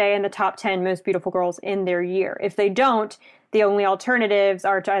that they stay in the top 10 most beautiful girls in their year. If they don't, the only alternatives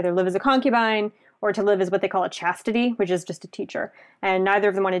are to either live as a concubine or to live as what they call a chastity, which is just a teacher. And neither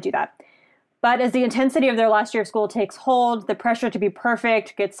of them want to do that. But as the intensity of their last year of school takes hold, the pressure to be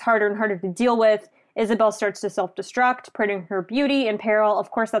perfect gets harder and harder to deal with. Isabel starts to self-destruct, putting her beauty in peril.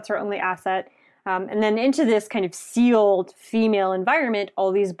 Of course, that's her only asset. And then into this kind of sealed female environment,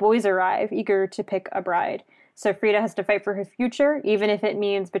 all these boys arrive, eager to pick a bride. So Frida has to fight for her future, even if it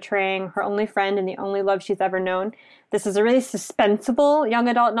means betraying her only friend and the only love she's ever known. This is a really suspenseful young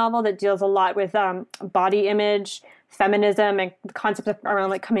adult novel that deals a lot with body image, feminism, and concepts around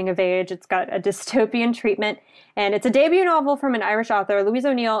like coming of age. It's got a dystopian treatment, and it's a debut novel from an Irish author, Louise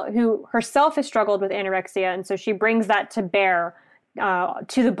O'Neill, who herself has struggled with anorexia, and so she brings that to bear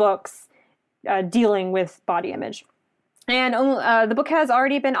to the books dealing with body image. And the book has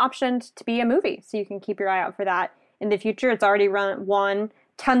already been optioned to be a movie, so you can keep your eye out for that in the future. It's already won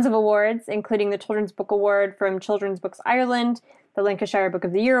tons of awards, including the Children's Book Award from Children's Books Ireland, the Lancashire Book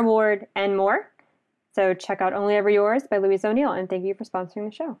of the Year Award, and more. So check out Only Ever Yours by Louise O'Neill, and thank you for sponsoring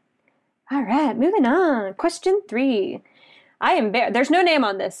the show. All right, moving on. Question 3. There's no name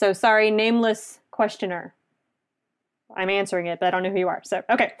on this, so sorry, nameless questioner. I'm answering it, but I don't know who you are. So,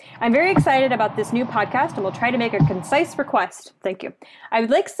 okay. I'm very excited about this new podcast, and we'll try to make a concise request. Thank you. I would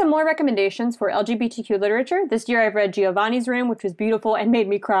like some more recommendations for LGBTQ literature. This year I've read Giovanni's Room, which was beautiful and made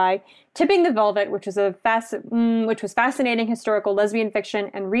me cry, Tipping the Velvet, which was fascinating historical lesbian fiction,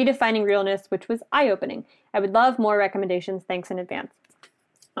 and Redefining Realness, which was eye-opening. I would love more recommendations. Thanks in advance.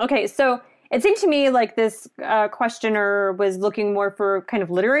 Okay, so it seemed to me like this questioner was looking more for kind of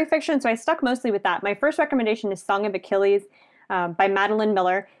literary fiction, so I stuck mostly with that. My first recommendation is Song of Achilles by Madeline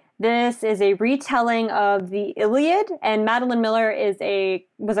Miller. This is a retelling of the Iliad, and Madeline Miller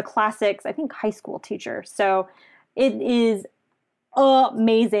was a classics, I think, high school teacher. So it is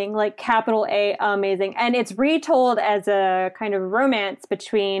amazing, like capital A, amazing. And it's retold as a kind of romance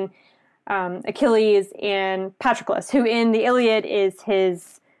between Achilles and Patroclus, who in the Iliad is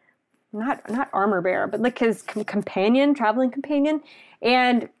his not armor bearer, but like his companion, traveling companion.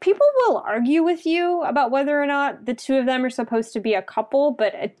 And people will argue with you about whether or not the two of them are supposed to be a couple,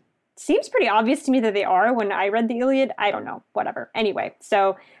 but it seems pretty obvious to me that they are. When I read the Iliad, I don't know, whatever. Anyway,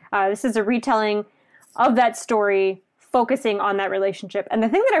 so this is a retelling of that story, focusing on that relationship. And the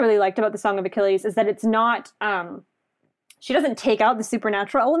thing that I really liked about the Song of Achilles is that it's not, she doesn't take out the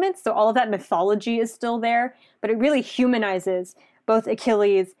supernatural elements, so all of that mythology is still there, but it really humanizes both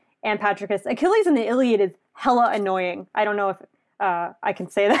Achilles and Patroclus. Achilles in the Iliad is hella annoying. I don't know if I can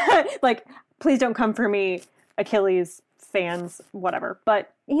say that. Like, please don't come for me, Achilles fans, whatever.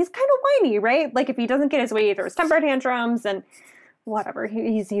 But he's kind of whiny, right? Like, if he doesn't get his way, he throws temper tantrums and whatever.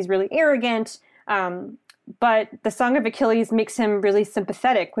 He's really arrogant. But the Song of Achilles makes him really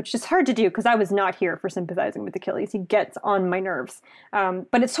sympathetic, which is hard to do because I was not here for sympathizing with Achilles. He gets on my nerves.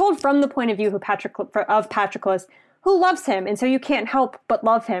 But it's told from the point of view of Patroclus, who loves him. And so you can't help but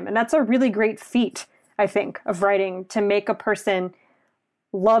love him. And that's a really great feat, I think, of writing, to make a person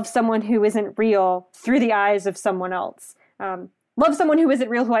love someone who isn't real through the eyes of someone else. Love someone who isn't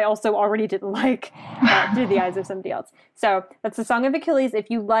real, who I also already didn't like, through the eyes of somebody else. So that's the Song of Achilles. If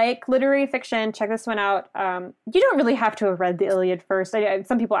you like literary fiction, check this one out. You don't really have to have read the Iliad first.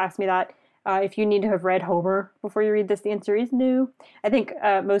 Some people ask me that. If you need to have read Homer before you read this, the answer is no. I think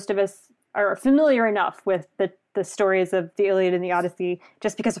most of us are familiar enough with the stories of the Iliad and the Odyssey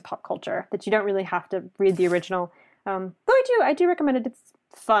just because of pop culture that you don't really have to read the original. Though I do recommend it. It's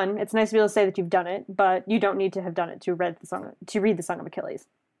fun. It's nice to be able to say that you've done it, but you don't need to have done it to read the Song of Achilles.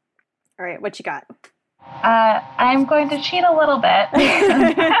 All right, what you got? I'm going to cheat a little bit.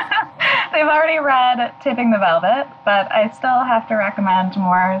 They've already read Tipping the Velvet, but I still have to recommend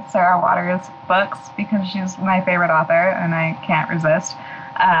more Sarah Waters books because she's my favorite author and I can't resist.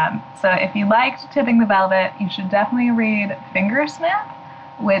 So if you liked Tipping the Velvet, you should definitely read Fingersmith,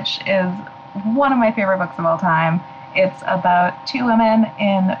 which is one of my favorite books of all time. It's about two women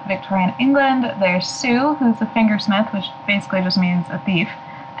in Victorian England. There's Sue, who's a fingersmith, which basically just means a thief,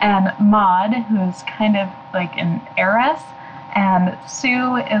 and Maud, who's kind of like an heiress. And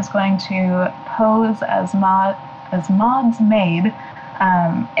Sue is going to pose as Maud's maid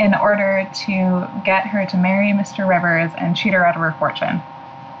in order to get her to marry Mr. Rivers and cheat her out of her fortune.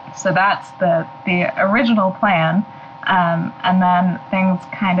 So that's the original plan. And then things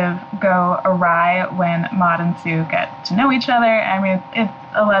kind of go awry when Maud and Sue get to know each other. I mean, it's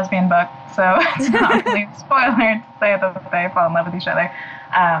a lesbian book, so it's not really a spoiler to say that they fall in love with each other.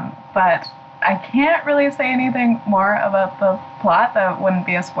 But I can't really say anything more about the plot that wouldn't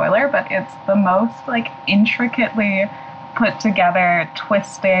be a spoiler, but it's the most like intricately put together,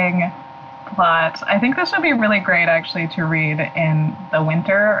 twisting plot. I think this would be really great actually to read in the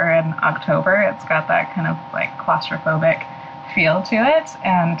winter or in October. It's got that kind of like claustrophobic feel to it,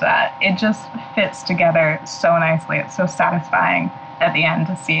 and it just fits together so nicely. It's so satisfying at the end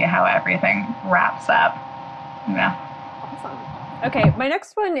to see how everything wraps up. Yeah. Awesome. Okay, my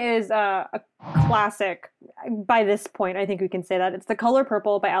next one is a classic. By this point, I think we can say that. It's The Color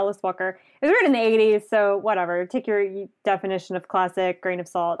Purple by Alice Walker. It was written in the 80s, so whatever. Take your definition of classic, grain of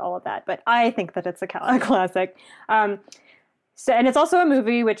salt, all of that. But I think that it's a classic. And it's also a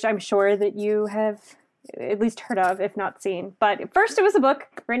movie, which I'm sure that you have at least heard of, if not seen. But first, it was a book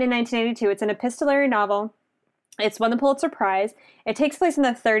written in 1982. It's an epistolary novel. It's won the Pulitzer Prize. It takes place in the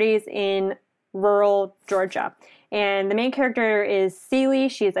 30s in rural Georgia. And the main character is Celie.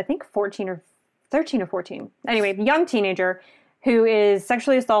 She is, I think, 13 or 14. Anyway, a young teenager who is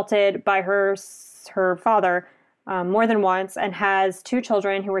sexually assaulted by her father more than once and has two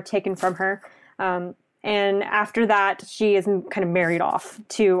children who were taken from her. And after that, she is kind of married off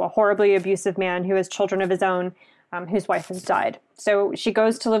to a horribly abusive man who has children of his own, whose wife has died. So she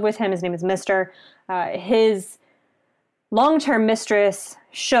goes to live with him. His name is Mr. His long-term mistress,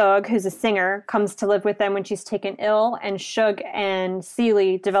 Shug, who's a singer, comes to live with them when she's taken ill, and Shug and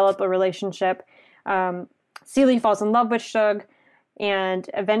Celie develop a relationship. Celie falls in love with Shug and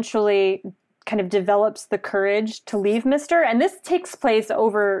eventually kind of develops the courage to leave Mr. And this takes place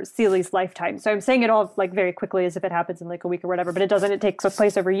over Celie's lifetime. So I'm saying it all like very quickly as if it happens in like a week or whatever, but it doesn't. It takes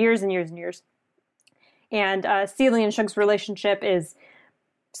place over years and years and years. And Celie and Shug's relationship is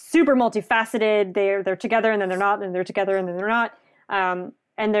super multifaceted. They're together and then they're not, and they're together and then they're not.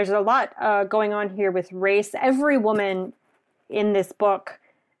 And there's a lot going on here with race. Every woman in this book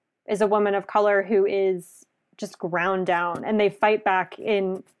is a woman of color who is just ground down, and they fight back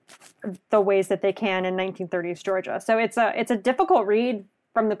in the ways that they can in 1930s Georgia. So it's a difficult read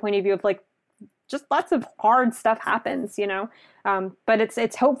from the point of view of like just lots of hard stuff happens, but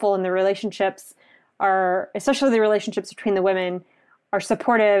it's hopeful, and the relationships are, especially the relationships between the women, are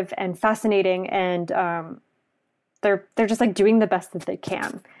supportive and fascinating, and they're just like doing the best that they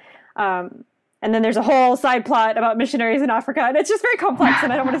can. And then there's a whole side plot about missionaries in Africa, and it's just very complex,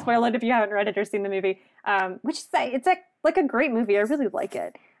 and I don't want to spoil it if you haven't read it or seen the movie, which is it's like a great movie. I really like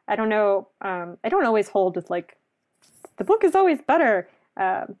it. I don't know. I don't always hold with like the book is always better,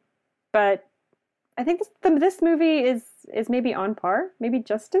 but I think this movie is maybe on par, maybe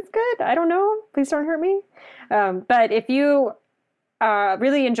just as good. I don't know. Please don't hurt me. But if you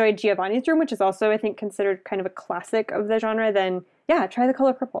really enjoyed Giovanni's Room, which is also, I think, considered kind of a classic of the genre, then yeah, try The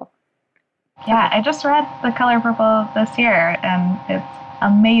Color Purple. Yeah, I just read The Color Purple this year, and it's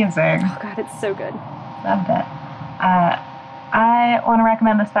amazing. Oh God, it's so good. Loved it. I want to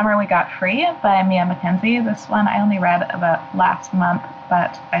recommend The Summer We Got Free by Mia McKenzie. This one I only read about last month,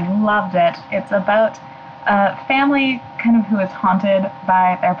 but I loved it. It's about a family kind of who is haunted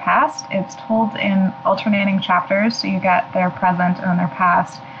by their past. It's told in alternating chapters, so you get their present and their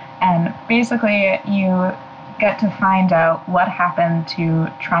past, and basically you get to find out what happened to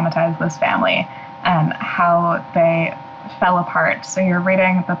traumatize this family and how they fell apart. So you're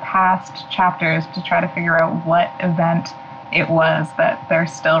reading the past chapters to try to figure out what event it was that they're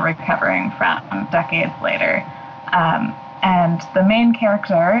still recovering from decades later. And the main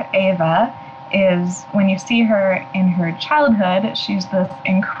character, Ava, is, when you see her in her childhood, she's this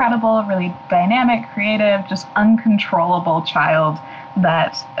incredible, really dynamic, creative, just uncontrollable child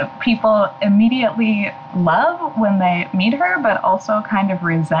that people immediately love when they meet her, but also kind of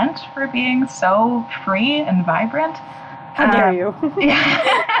resent for being so free and vibrant. How dare you?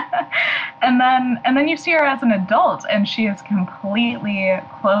 Yeah. And then you see her as an adult, and she is completely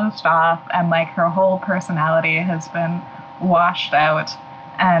closed off, and like her whole personality has been washed out.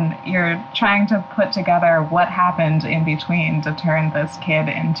 And you're trying to put together what happened in between to turn this kid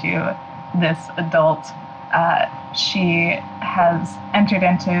into this adult. She has entered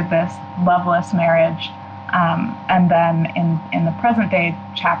into this loveless marriage. And then in the present day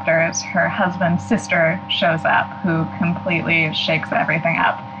chapters, her husband's sister shows up, who completely shakes everything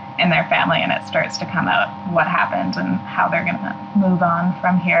up in their family, and it starts to come out what happened and how they're going to move on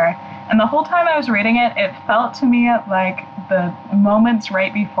from here. And the whole time I was reading it, it felt to me like the moments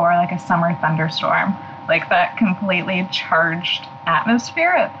right before like a summer thunderstorm, like that completely charged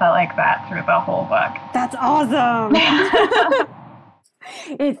atmosphere. It felt like that through the whole book. That's awesome.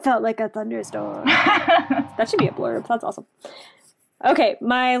 It felt like a thunderstorm. That should be a blurb. That's awesome. Okay,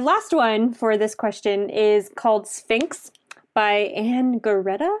 my last one for this question is called Sphinx by Anne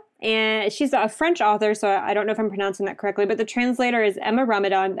Garretta. And she's a French author, so I don't know if I'm pronouncing that correctly, but the translator is Emma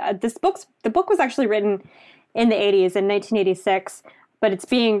Ramadan. The book was actually written in the 80s, in 1986, but it's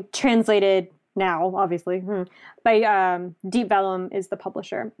being translated now, obviously, by Deep Vellum is the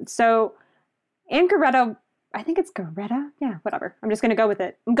publisher. So Anne Garretta, I think it's Garretta? Yeah, whatever. I'm just going to go with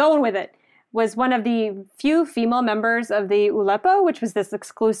it. I'm going with it. Was one of the few female members of the Oulipo, which was this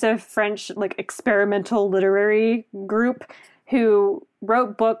exclusive French like experimental literary group who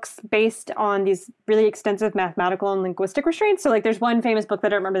wrote books based on these really extensive mathematical and linguistic restraints. So like there's one famous book that I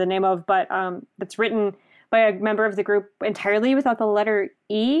don't remember the name of, but that's written by a member of the group entirely without the letter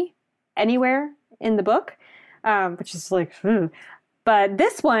E anywhere in the book, which is like, But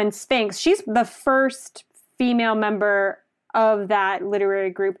this one, Sphinx, she's the first female member of that literary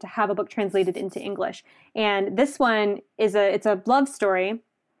group to have a book translated into English. And this one is it's a love story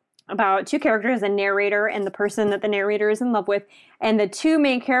about two characters, a narrator and the person that the narrator is in love with. And the two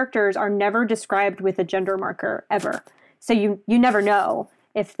main characters are never described with a gender marker ever. So you never know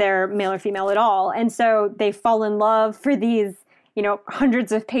if they're male or female at all. And so they fall in love for these,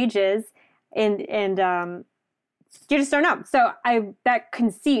 hundreds of pages and you just don't know. So that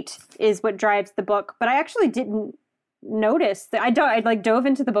conceit is what drives the book, but I actually didn't notice that. I dove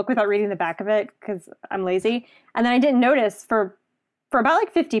into the book without reading the back of it because I'm lazy. And then I didn't notice for about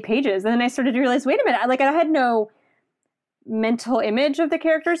like 50 pages. And then I started to realize, wait a minute, I had no mental image of the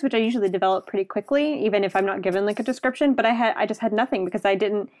characters, which I usually develop pretty quickly, even if I'm not given like a description, but I just had nothing because I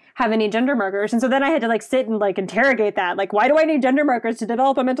didn't have any gender markers. And so then I had to like sit and like interrogate that. Like, why do I need gender markers to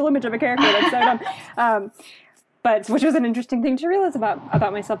develop a mental image of a character? That's so dumb. But which was an interesting thing to realize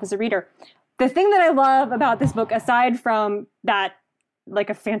about myself as a reader. The thing that I love about this book, aside from that, like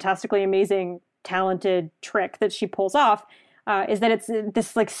a fantastically amazing, talented trick that she pulls off, is that it's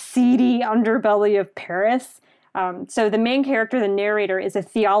this like seedy underbelly of Paris. So the main character, the narrator, is a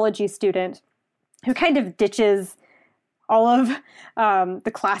theology student who kind of ditches all of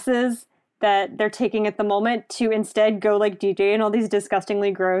the classes that they're taking at the moment to instead go like DJ in all these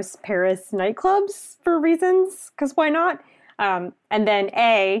disgustingly gross Paris nightclubs for reasons, because why not? And then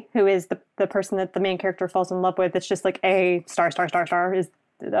A, who is the person that the main character falls in love with, it's just like A star is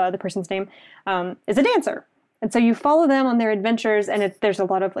the person's name, is a dancer. And so you follow them on their adventures, and there's a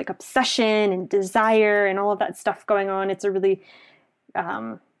lot of like obsession and desire and all of that stuff going on. It's a really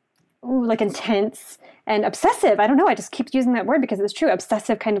like intense and obsessive. I don't know. I just keep using that word because it's true.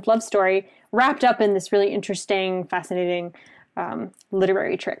 Obsessive kind of love story wrapped up in this really interesting, fascinating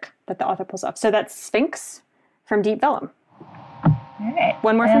literary trick that the author pulls off. So that's Sphinx from Deep Vellum. All right.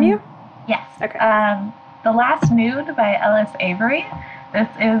 One more from you? Yes. Okay. The Last Nude by Ellis Avery. This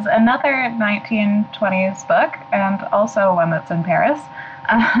is another 1920s book, and also one that's in Paris.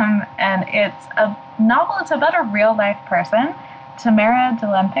 And it's a novel. It's about a real-life person, Tamara de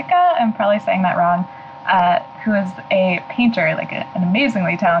Lempicka, I'm probably saying that wrong, who is a painter, like an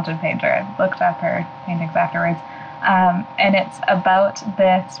amazingly talented painter. I looked up her paintings afterwards. And it's about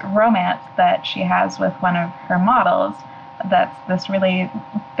this romance that she has with one of her models that's this really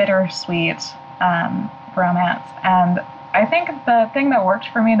bittersweet romance. And I think the thing that worked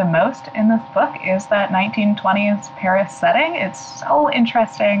for me the most in this book is that 1920s Paris setting. It's so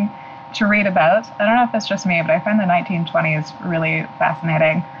interesting to read about. I don't know if it's just me, but I find the 1920s really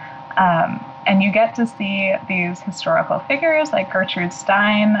fascinating. And you get to see these historical figures like Gertrude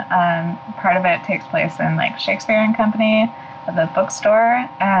Stein. Part of it takes place in like Shakespeare and Company, the bookstore,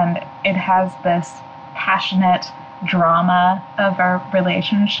 and it has this passionate drama of a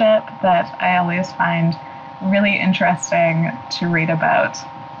relationship that I always find really interesting to read about.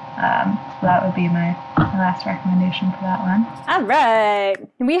 So that would be my last recommendation for that one. All right.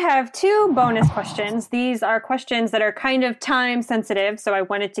 We have 2 bonus questions. These are questions that are kind of time sensitive, so I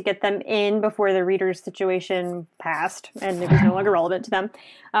wanted to get them in before the reader's situation passed and it was no longer relevant to them.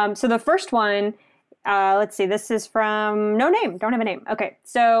 So the first one, let's see, this is from No Name. Don't have a name. Okay.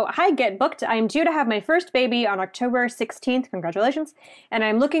 So, hi, Get Booked. I'm due to have my first baby on October 16th. Congratulations. And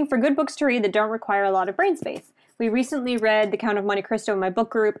I'm looking for good books to read that don't require a lot of brain space. We recently read The Count of Monte Cristo in my book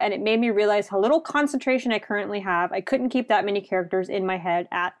group, and it made me realize how little concentration I currently have. I couldn't keep that many characters in my head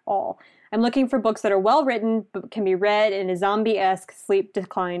at all. I'm looking for books that are well written, but can be read in a zombie-esque,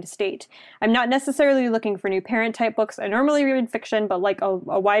 sleep-declined state. I'm not necessarily looking for new parent-type books. I normally read fiction, but like a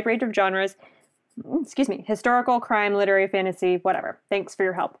wide range of genres. Historical, crime, literary, fantasy, whatever. Thanks for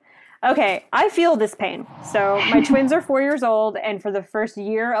your help. Okay, I feel this pain. So my twins are 4 years old, and for the first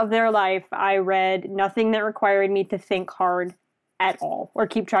year of their life, I read nothing that required me to think hard at all or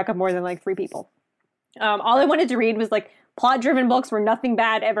keep track of more than like 3 people. All I wanted to read was like plot-driven books where nothing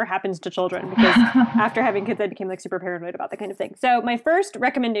bad ever happens to children, because after having kids, I became like super paranoid about that kind of thing. So my first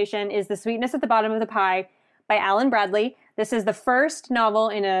recommendation is The Sweetness at the Bottom of the Pie by Alan Bradley. This is the first novel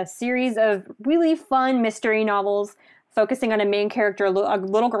in a series of really fun mystery novels focusing on a main character, a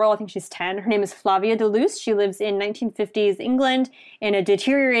little girl. I think she's 10. Her name is Flavia de Luce. She lives in 1950s England in a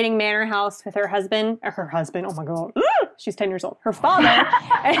deteriorating manor house with her husband, oh my God, she's 10 years old, her father,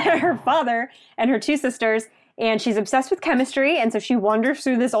 and her 2 sisters. And she's obsessed with chemistry. And so she wanders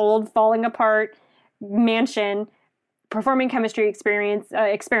through this old falling apart mansion, performing chemistry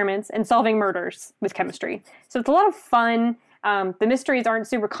experiments and solving murders with chemistry. So it's a lot of fun. The mysteries aren't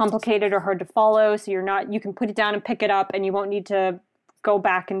super complicated or hard to follow, so you can put it down and pick it up and you won't need to go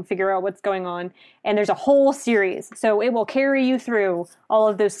back and figure out what's going on. And there's a whole series, so it will carry you through all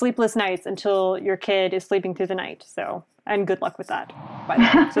of those sleepless nights until your kid is sleeping through the night. So, and good luck with that, by the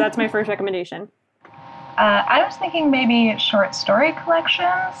way. So that's my first recommendation. I was thinking maybe short story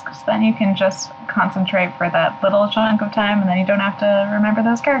collections, because then you can just concentrate for that little chunk of time and then you don't have to remember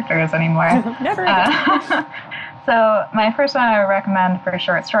those characters anymore. Never again. So my first one I would recommend for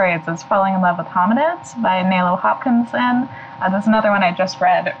short stories is Falling in Love with Hominids by Nalo Hopkinson. There's another one I just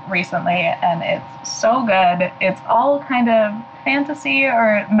read recently, and it's so good. It's all kind of fantasy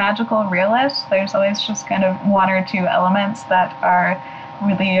or magical realist. There's always just kind of 1 or 2 elements that are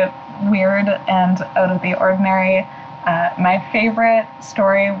really weird and out of the ordinary. My favorite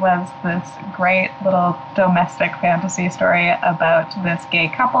story was this great little domestic fantasy story about this gay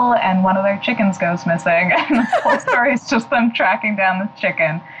couple, and one of their chickens goes missing, and the whole story is just them tracking down this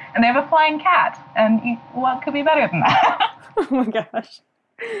chicken. And they have a flying cat, and what could be better than that? Oh my gosh.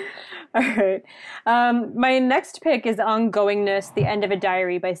 All right. My next pick is Ongoingness, The End of a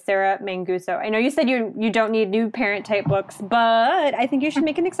Diary by Sarah Manguso. I know you said you don't need new parent-type books, but I think you should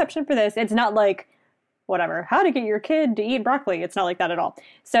make an exception for this. It's not like, whatever, how to get your kid to eat broccoli. It's not like that at all.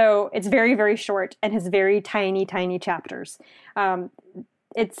 So it's very, very short and has very tiny, tiny chapters.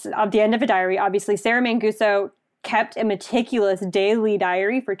 it's at the end of a diary. Obviously, Sarah Manguso kept a meticulous daily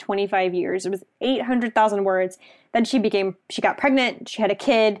diary for 25 years. It was 800,000 words. Then she got pregnant, she had a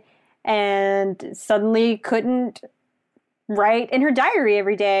kid, and suddenly couldn't write in her diary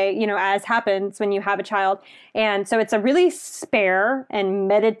every day, as happens when you have a child. And so it's a really spare and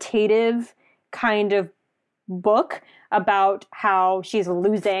meditative kind of book about how she's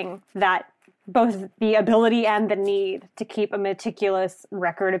losing that, both the ability and the need to keep a meticulous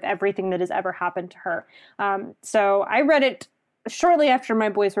record of everything that has ever happened to her. So I read it shortly after my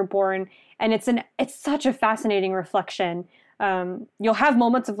boys were born, and it's such a fascinating reflection. You'll have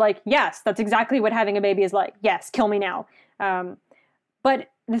moments of like, yes, that's exactly what having a baby is like. Yes, kill me now. But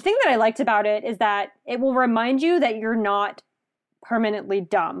the thing that I liked about it is that it will remind you that you're not permanently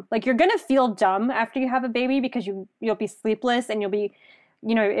dumb. Like, you're going to feel dumb after you have a baby because you'll be sleepless, and you'll be,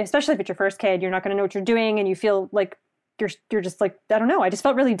 especially if it's your first kid, you're not going to know what you're doing, and you feel like you're just like, I don't know. I just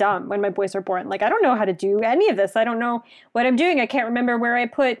felt really dumb when my boys were born. Like, I don't know how to do any of this. I don't know what I'm doing. I can't remember where I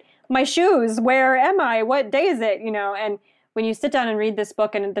put my shoes. Where am I? What day is it? And when you sit down and read this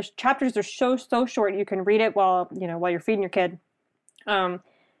book, and the chapters are so short, you can read it while you're feeding your kid.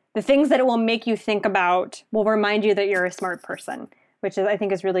 The things that it will make you think about will remind you that you're a smart person, which I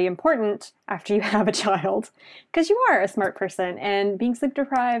think is really important after you have a child, because you are a smart person, and being sleep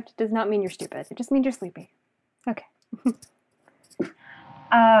deprived does not mean you're stupid. It just means you're sleepy. Okay.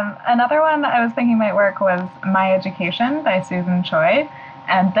 Another one that I was thinking might work was My Education by Susan Choi.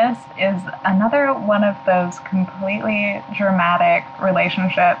 And this is another one of those completely dramatic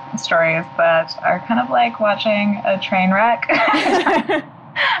relationship stories that are kind of like watching a train wreck.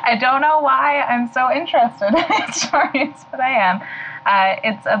 I don't know why I'm so interested in these stories, but I am.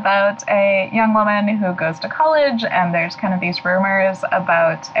 It's about a young woman who goes to college, and there's kind of these rumors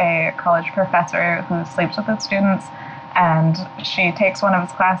about a college professor who sleeps with his students. And she takes one of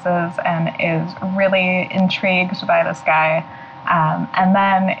his classes and is really intrigued by this guy. And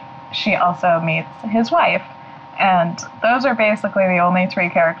then she also meets his wife. And those are basically the only three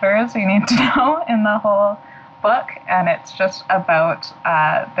characters you need to know in the whole book. And it's just about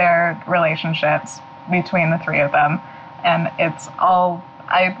their relationships between the three of them. And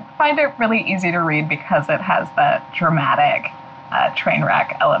I find it really easy to read because it has that dramatic train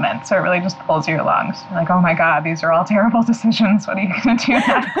wreck element. So it really just pulls you along. So like, oh my God, these are all terrible decisions. What are you going to do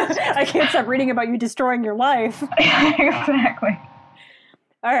next? I can't stop reading about you destroying your life. Exactly.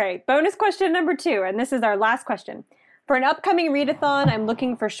 All right, bonus question number 2, and this is our last question. For an upcoming readathon, I'm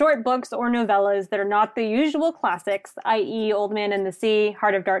looking for short books or novellas that are not the usual classics, i.e. Old Man and the Sea,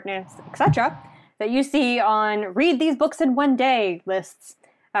 Heart of Darkness, etc., that you see on Read These Books in One Day lists.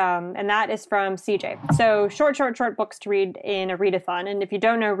 And that is from CJ. So short books to read in a readathon. And if you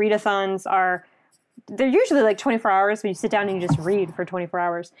don't know, readathons they're usually like 24 hours when you sit down and you just read for 24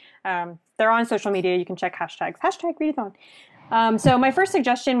 hours. They're on social media. You can check hashtags, #readathon. So my first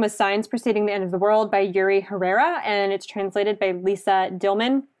suggestion was Signs Preceding the End of the World by Yuri Herrera, and it's translated by Lisa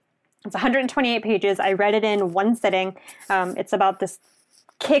Dillman. It's 128 pages. I read it in one sitting. It's about this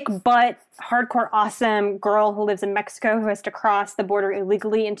kick-butt, hardcore awesome girl who lives in Mexico who has to cross the border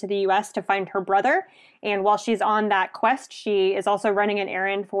illegally into the U.S. to find her brother. And while she's on that quest, she is also running an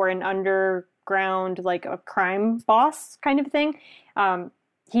errand for an underground, like a crime boss kind of thing.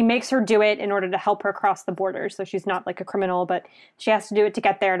 He makes her do it in order to help her cross the border. So she's not like a criminal, but she has to do it to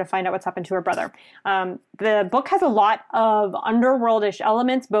get there to find out what's happened to her brother. The book has a lot of underworldish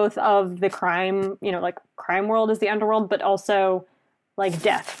elements, both of the crime, like crime world is the underworld, but also like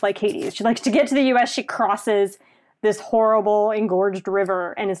death, like Hades. She likes to get to the U.S. She crosses this horrible engorged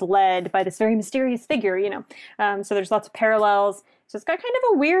river and is led by this very mysterious figure, So there's lots of parallels. So it's got kind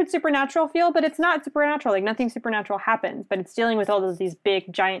of a weird supernatural feel, but it's not supernatural. Like nothing supernatural happens, but it's dealing with all of these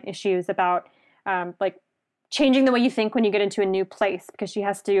big giant issues about like changing the way you think when you get into a new place, because she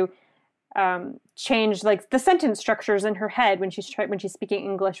has to change like the sentence structures in her head when she's speaking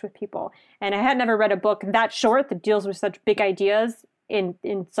English with people. And I had never read a book that short that deals with such big ideas in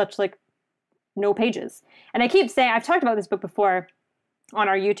such like no pages. And I keep saying, I've talked about this book before on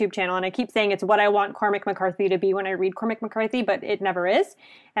our YouTube channel, and I keep saying it's what I want Cormac McCarthy to be when I read Cormac McCarthy, but it never is.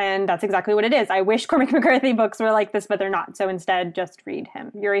 And that's exactly what it is. I wish Cormac McCarthy books were like this, but they're not. So instead, just read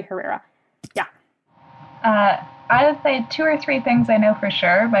him. Yuri Herrera. Yeah. I would say 2 or 3 things I know for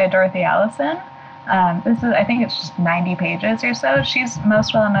sure by Dorothy Allison. I think it's just 90 pages or so. She's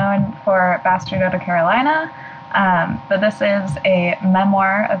most well known for Bastard Out of Carolina. But this is a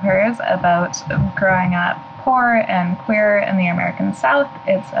memoir of hers about growing up poor and queer in the American South.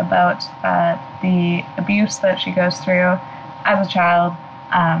 It's about the abuse that she goes through as a child.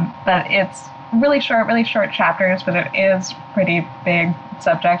 But it's really short chapters, but it is pretty big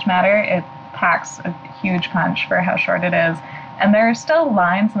subject matter. It packs a huge punch for how short it is. And there are still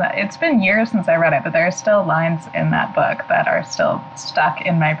lines, it's been years since I read it, but there are still lines in that book that are still stuck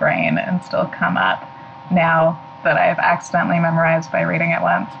in my brain and still come up now that I've accidentally memorized by reading it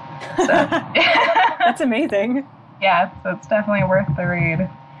once. So, that's amazing. Yeah, so it's definitely worth the read.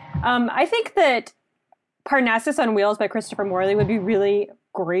 I think that Parnassus on Wheels by Christopher Morley would be really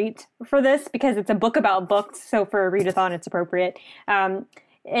great for this because it's a book about books. So for a readathon, it's appropriate. I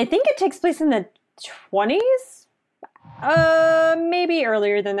think it takes place in the 20s, maybe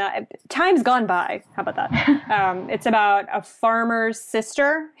earlier than that. Time's gone by. How about that? It's about a farmer's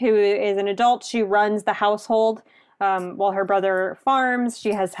sister who is an adult. She runs the household while her brother farms.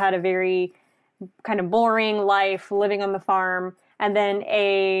 She has had a very kind of boring life living on the farm. And then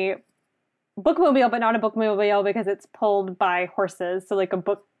a bookmobile, but not a bookmobile because it's pulled by horses. So like a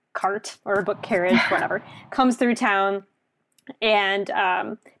book cart or a book carriage, whatever, comes through town. And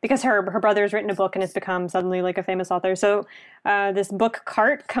because her brother's written a book and has become suddenly like a famous author. So this book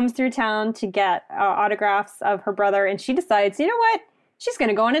cart comes through town to get autographs of her brother. And she decides, you know what? She's going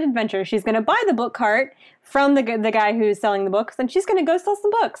to go on an adventure. She's going to buy the book cart from the guy who's selling the books, and she's going to go sell some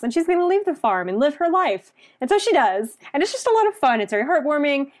books, and she's going to leave the farm and live her life. And so she does. And it's just a lot of fun. It's very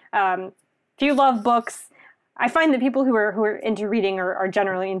heartwarming. If you love books, I find that people who are into reading are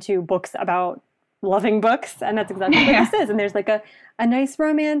generally into books about loving books, and that's exactly what this is. And there's like a nice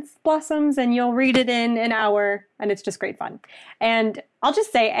romance blossoms, and you'll read it in an hour, and it's just great fun. And I'll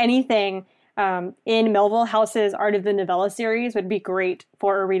just say anything in Melville House's Art of the Novella series would be great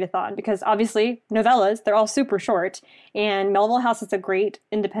for a readathon because obviously novellas, they're all super short, and Melville House is a great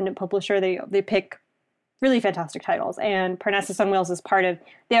independent publisher. They pick really fantastic titles, and Parnassus on Wheels is part of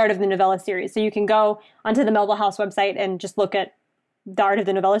the Art of the Novella series. So you can go onto the Melville House website and just look at the Art of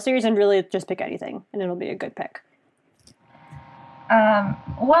the Novella series and really just pick anything, and it'll be a good pick.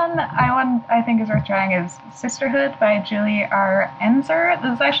 One I think is worth trying is Sisterhood by Julie R. Enzer.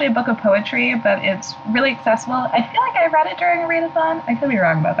 This is actually a book of poetry, but it's really accessible. I feel like I read it during a readathon. I could be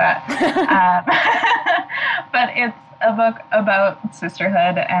wrong about that. But it's a book about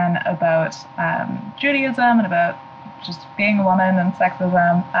sisterhood and about Judaism and about just being a woman and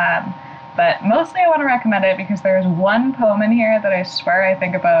sexism. But mostly I want to recommend it because there's one poem in here that I swear I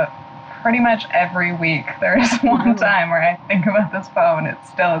think about pretty much every week. There is one time where I think about this poem and it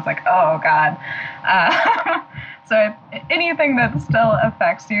still is like, oh God. So anything that still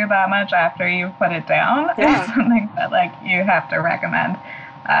affects you that much after you put it down is something that like you have to recommend.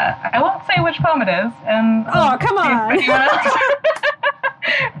 I won't say which poem it is. And come on. If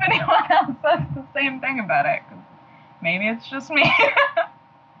anyone else says the same thing about it, maybe it's just me.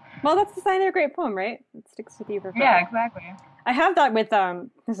 Well, that's the sign they're a great poem, right? It sticks with you for forever. Yeah, exactly. I have that with,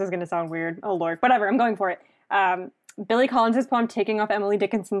 this is going to sound weird. Oh, Lord. Whatever, I'm going for it. Billy Collins' poem, Taking Off Emily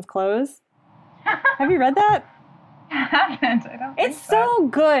Dickinson's Clothes. Have you read that? I haven't. I don't It's think so. so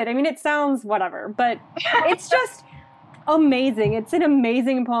good. I mean, it sounds whatever, but it's just amazing. It's an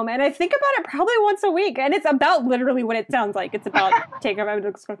amazing poem, and I think about it probably once a week, and it's about literally what it sounds like. It's about taking off Emily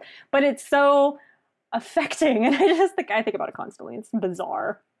Dickinson's clothes, but it's so affecting, and I think about it constantly. It's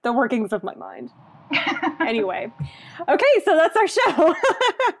bizarre. The workings of my mind. Anyway. Okay, so that's our show.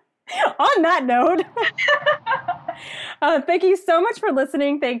 On that note, thank you so much for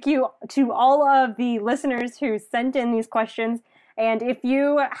listening. Thank you to all of the listeners who sent in these questions. And if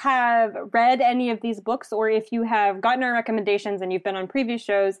you have read any of these books, or if you have gotten our recommendations and you've been on previous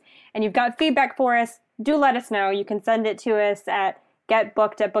shows and you've got feedback for us, do let us know. You can send it to us at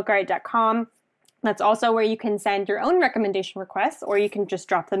getbooked@bookriot.com. That's also where you can send your own recommendation requests, or you can just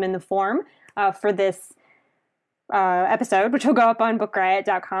drop them in the form for this episode, which will go up on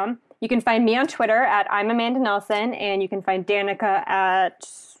bookriot.com. You can find me on Twitter at I'm Amanda Nelson, and you can find Danica at,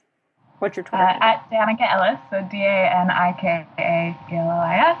 what's your Twitter? At Danica Ellis, so DANIKAELLIS.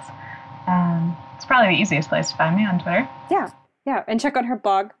 It's probably the easiest place to find me on Twitter. Yeah, and check out her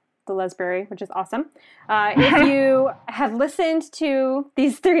blog, The Lesberry, which is awesome. If you have listened to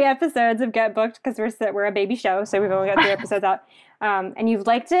these 3 episodes of Get Booked, because we're a baby show, so we've only got 3 episodes out, and you've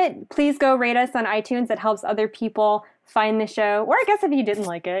liked it, please go rate us on iTunes. It helps other people find the show. Or I guess if you didn't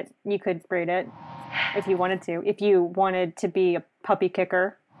like it, you could rate it if you wanted to. If you wanted to be a puppy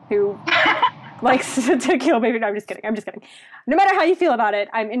kicker who likes to kill baby. No, I'm just kidding. No matter how you feel about it,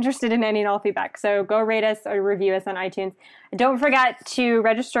 I'm interested in any and all feedback. So go rate us or review us on iTunes. And don't forget to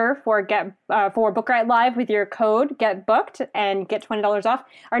register for Book Riot Live with your code GetBooked and get $20 off.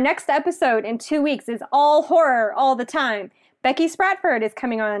 Our next episode in 2 weeks is all horror all the time. Becky Spratford is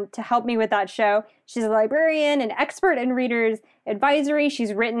coming on to help me with that show. She's a librarian and expert in Reader's Advisory.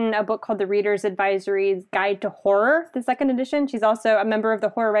 She's written a book called The Reader's Advisory's Guide to Horror, the second edition. She's also a member of the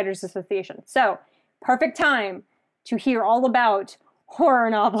Horror Writers Association. So, perfect time to hear all about horror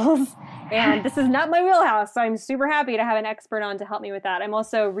novels. And this is not my wheelhouse, so I'm super happy to have an expert on to help me with that. I'm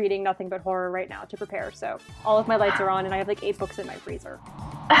also reading nothing but horror right now to prepare, so all of my lights are on, and I have like 8 books in my freezer.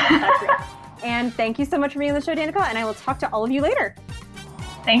 That's great. And thank you so much for being on the show, Danica, and I will talk to all of you later.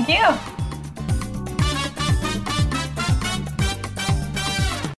 Thank you.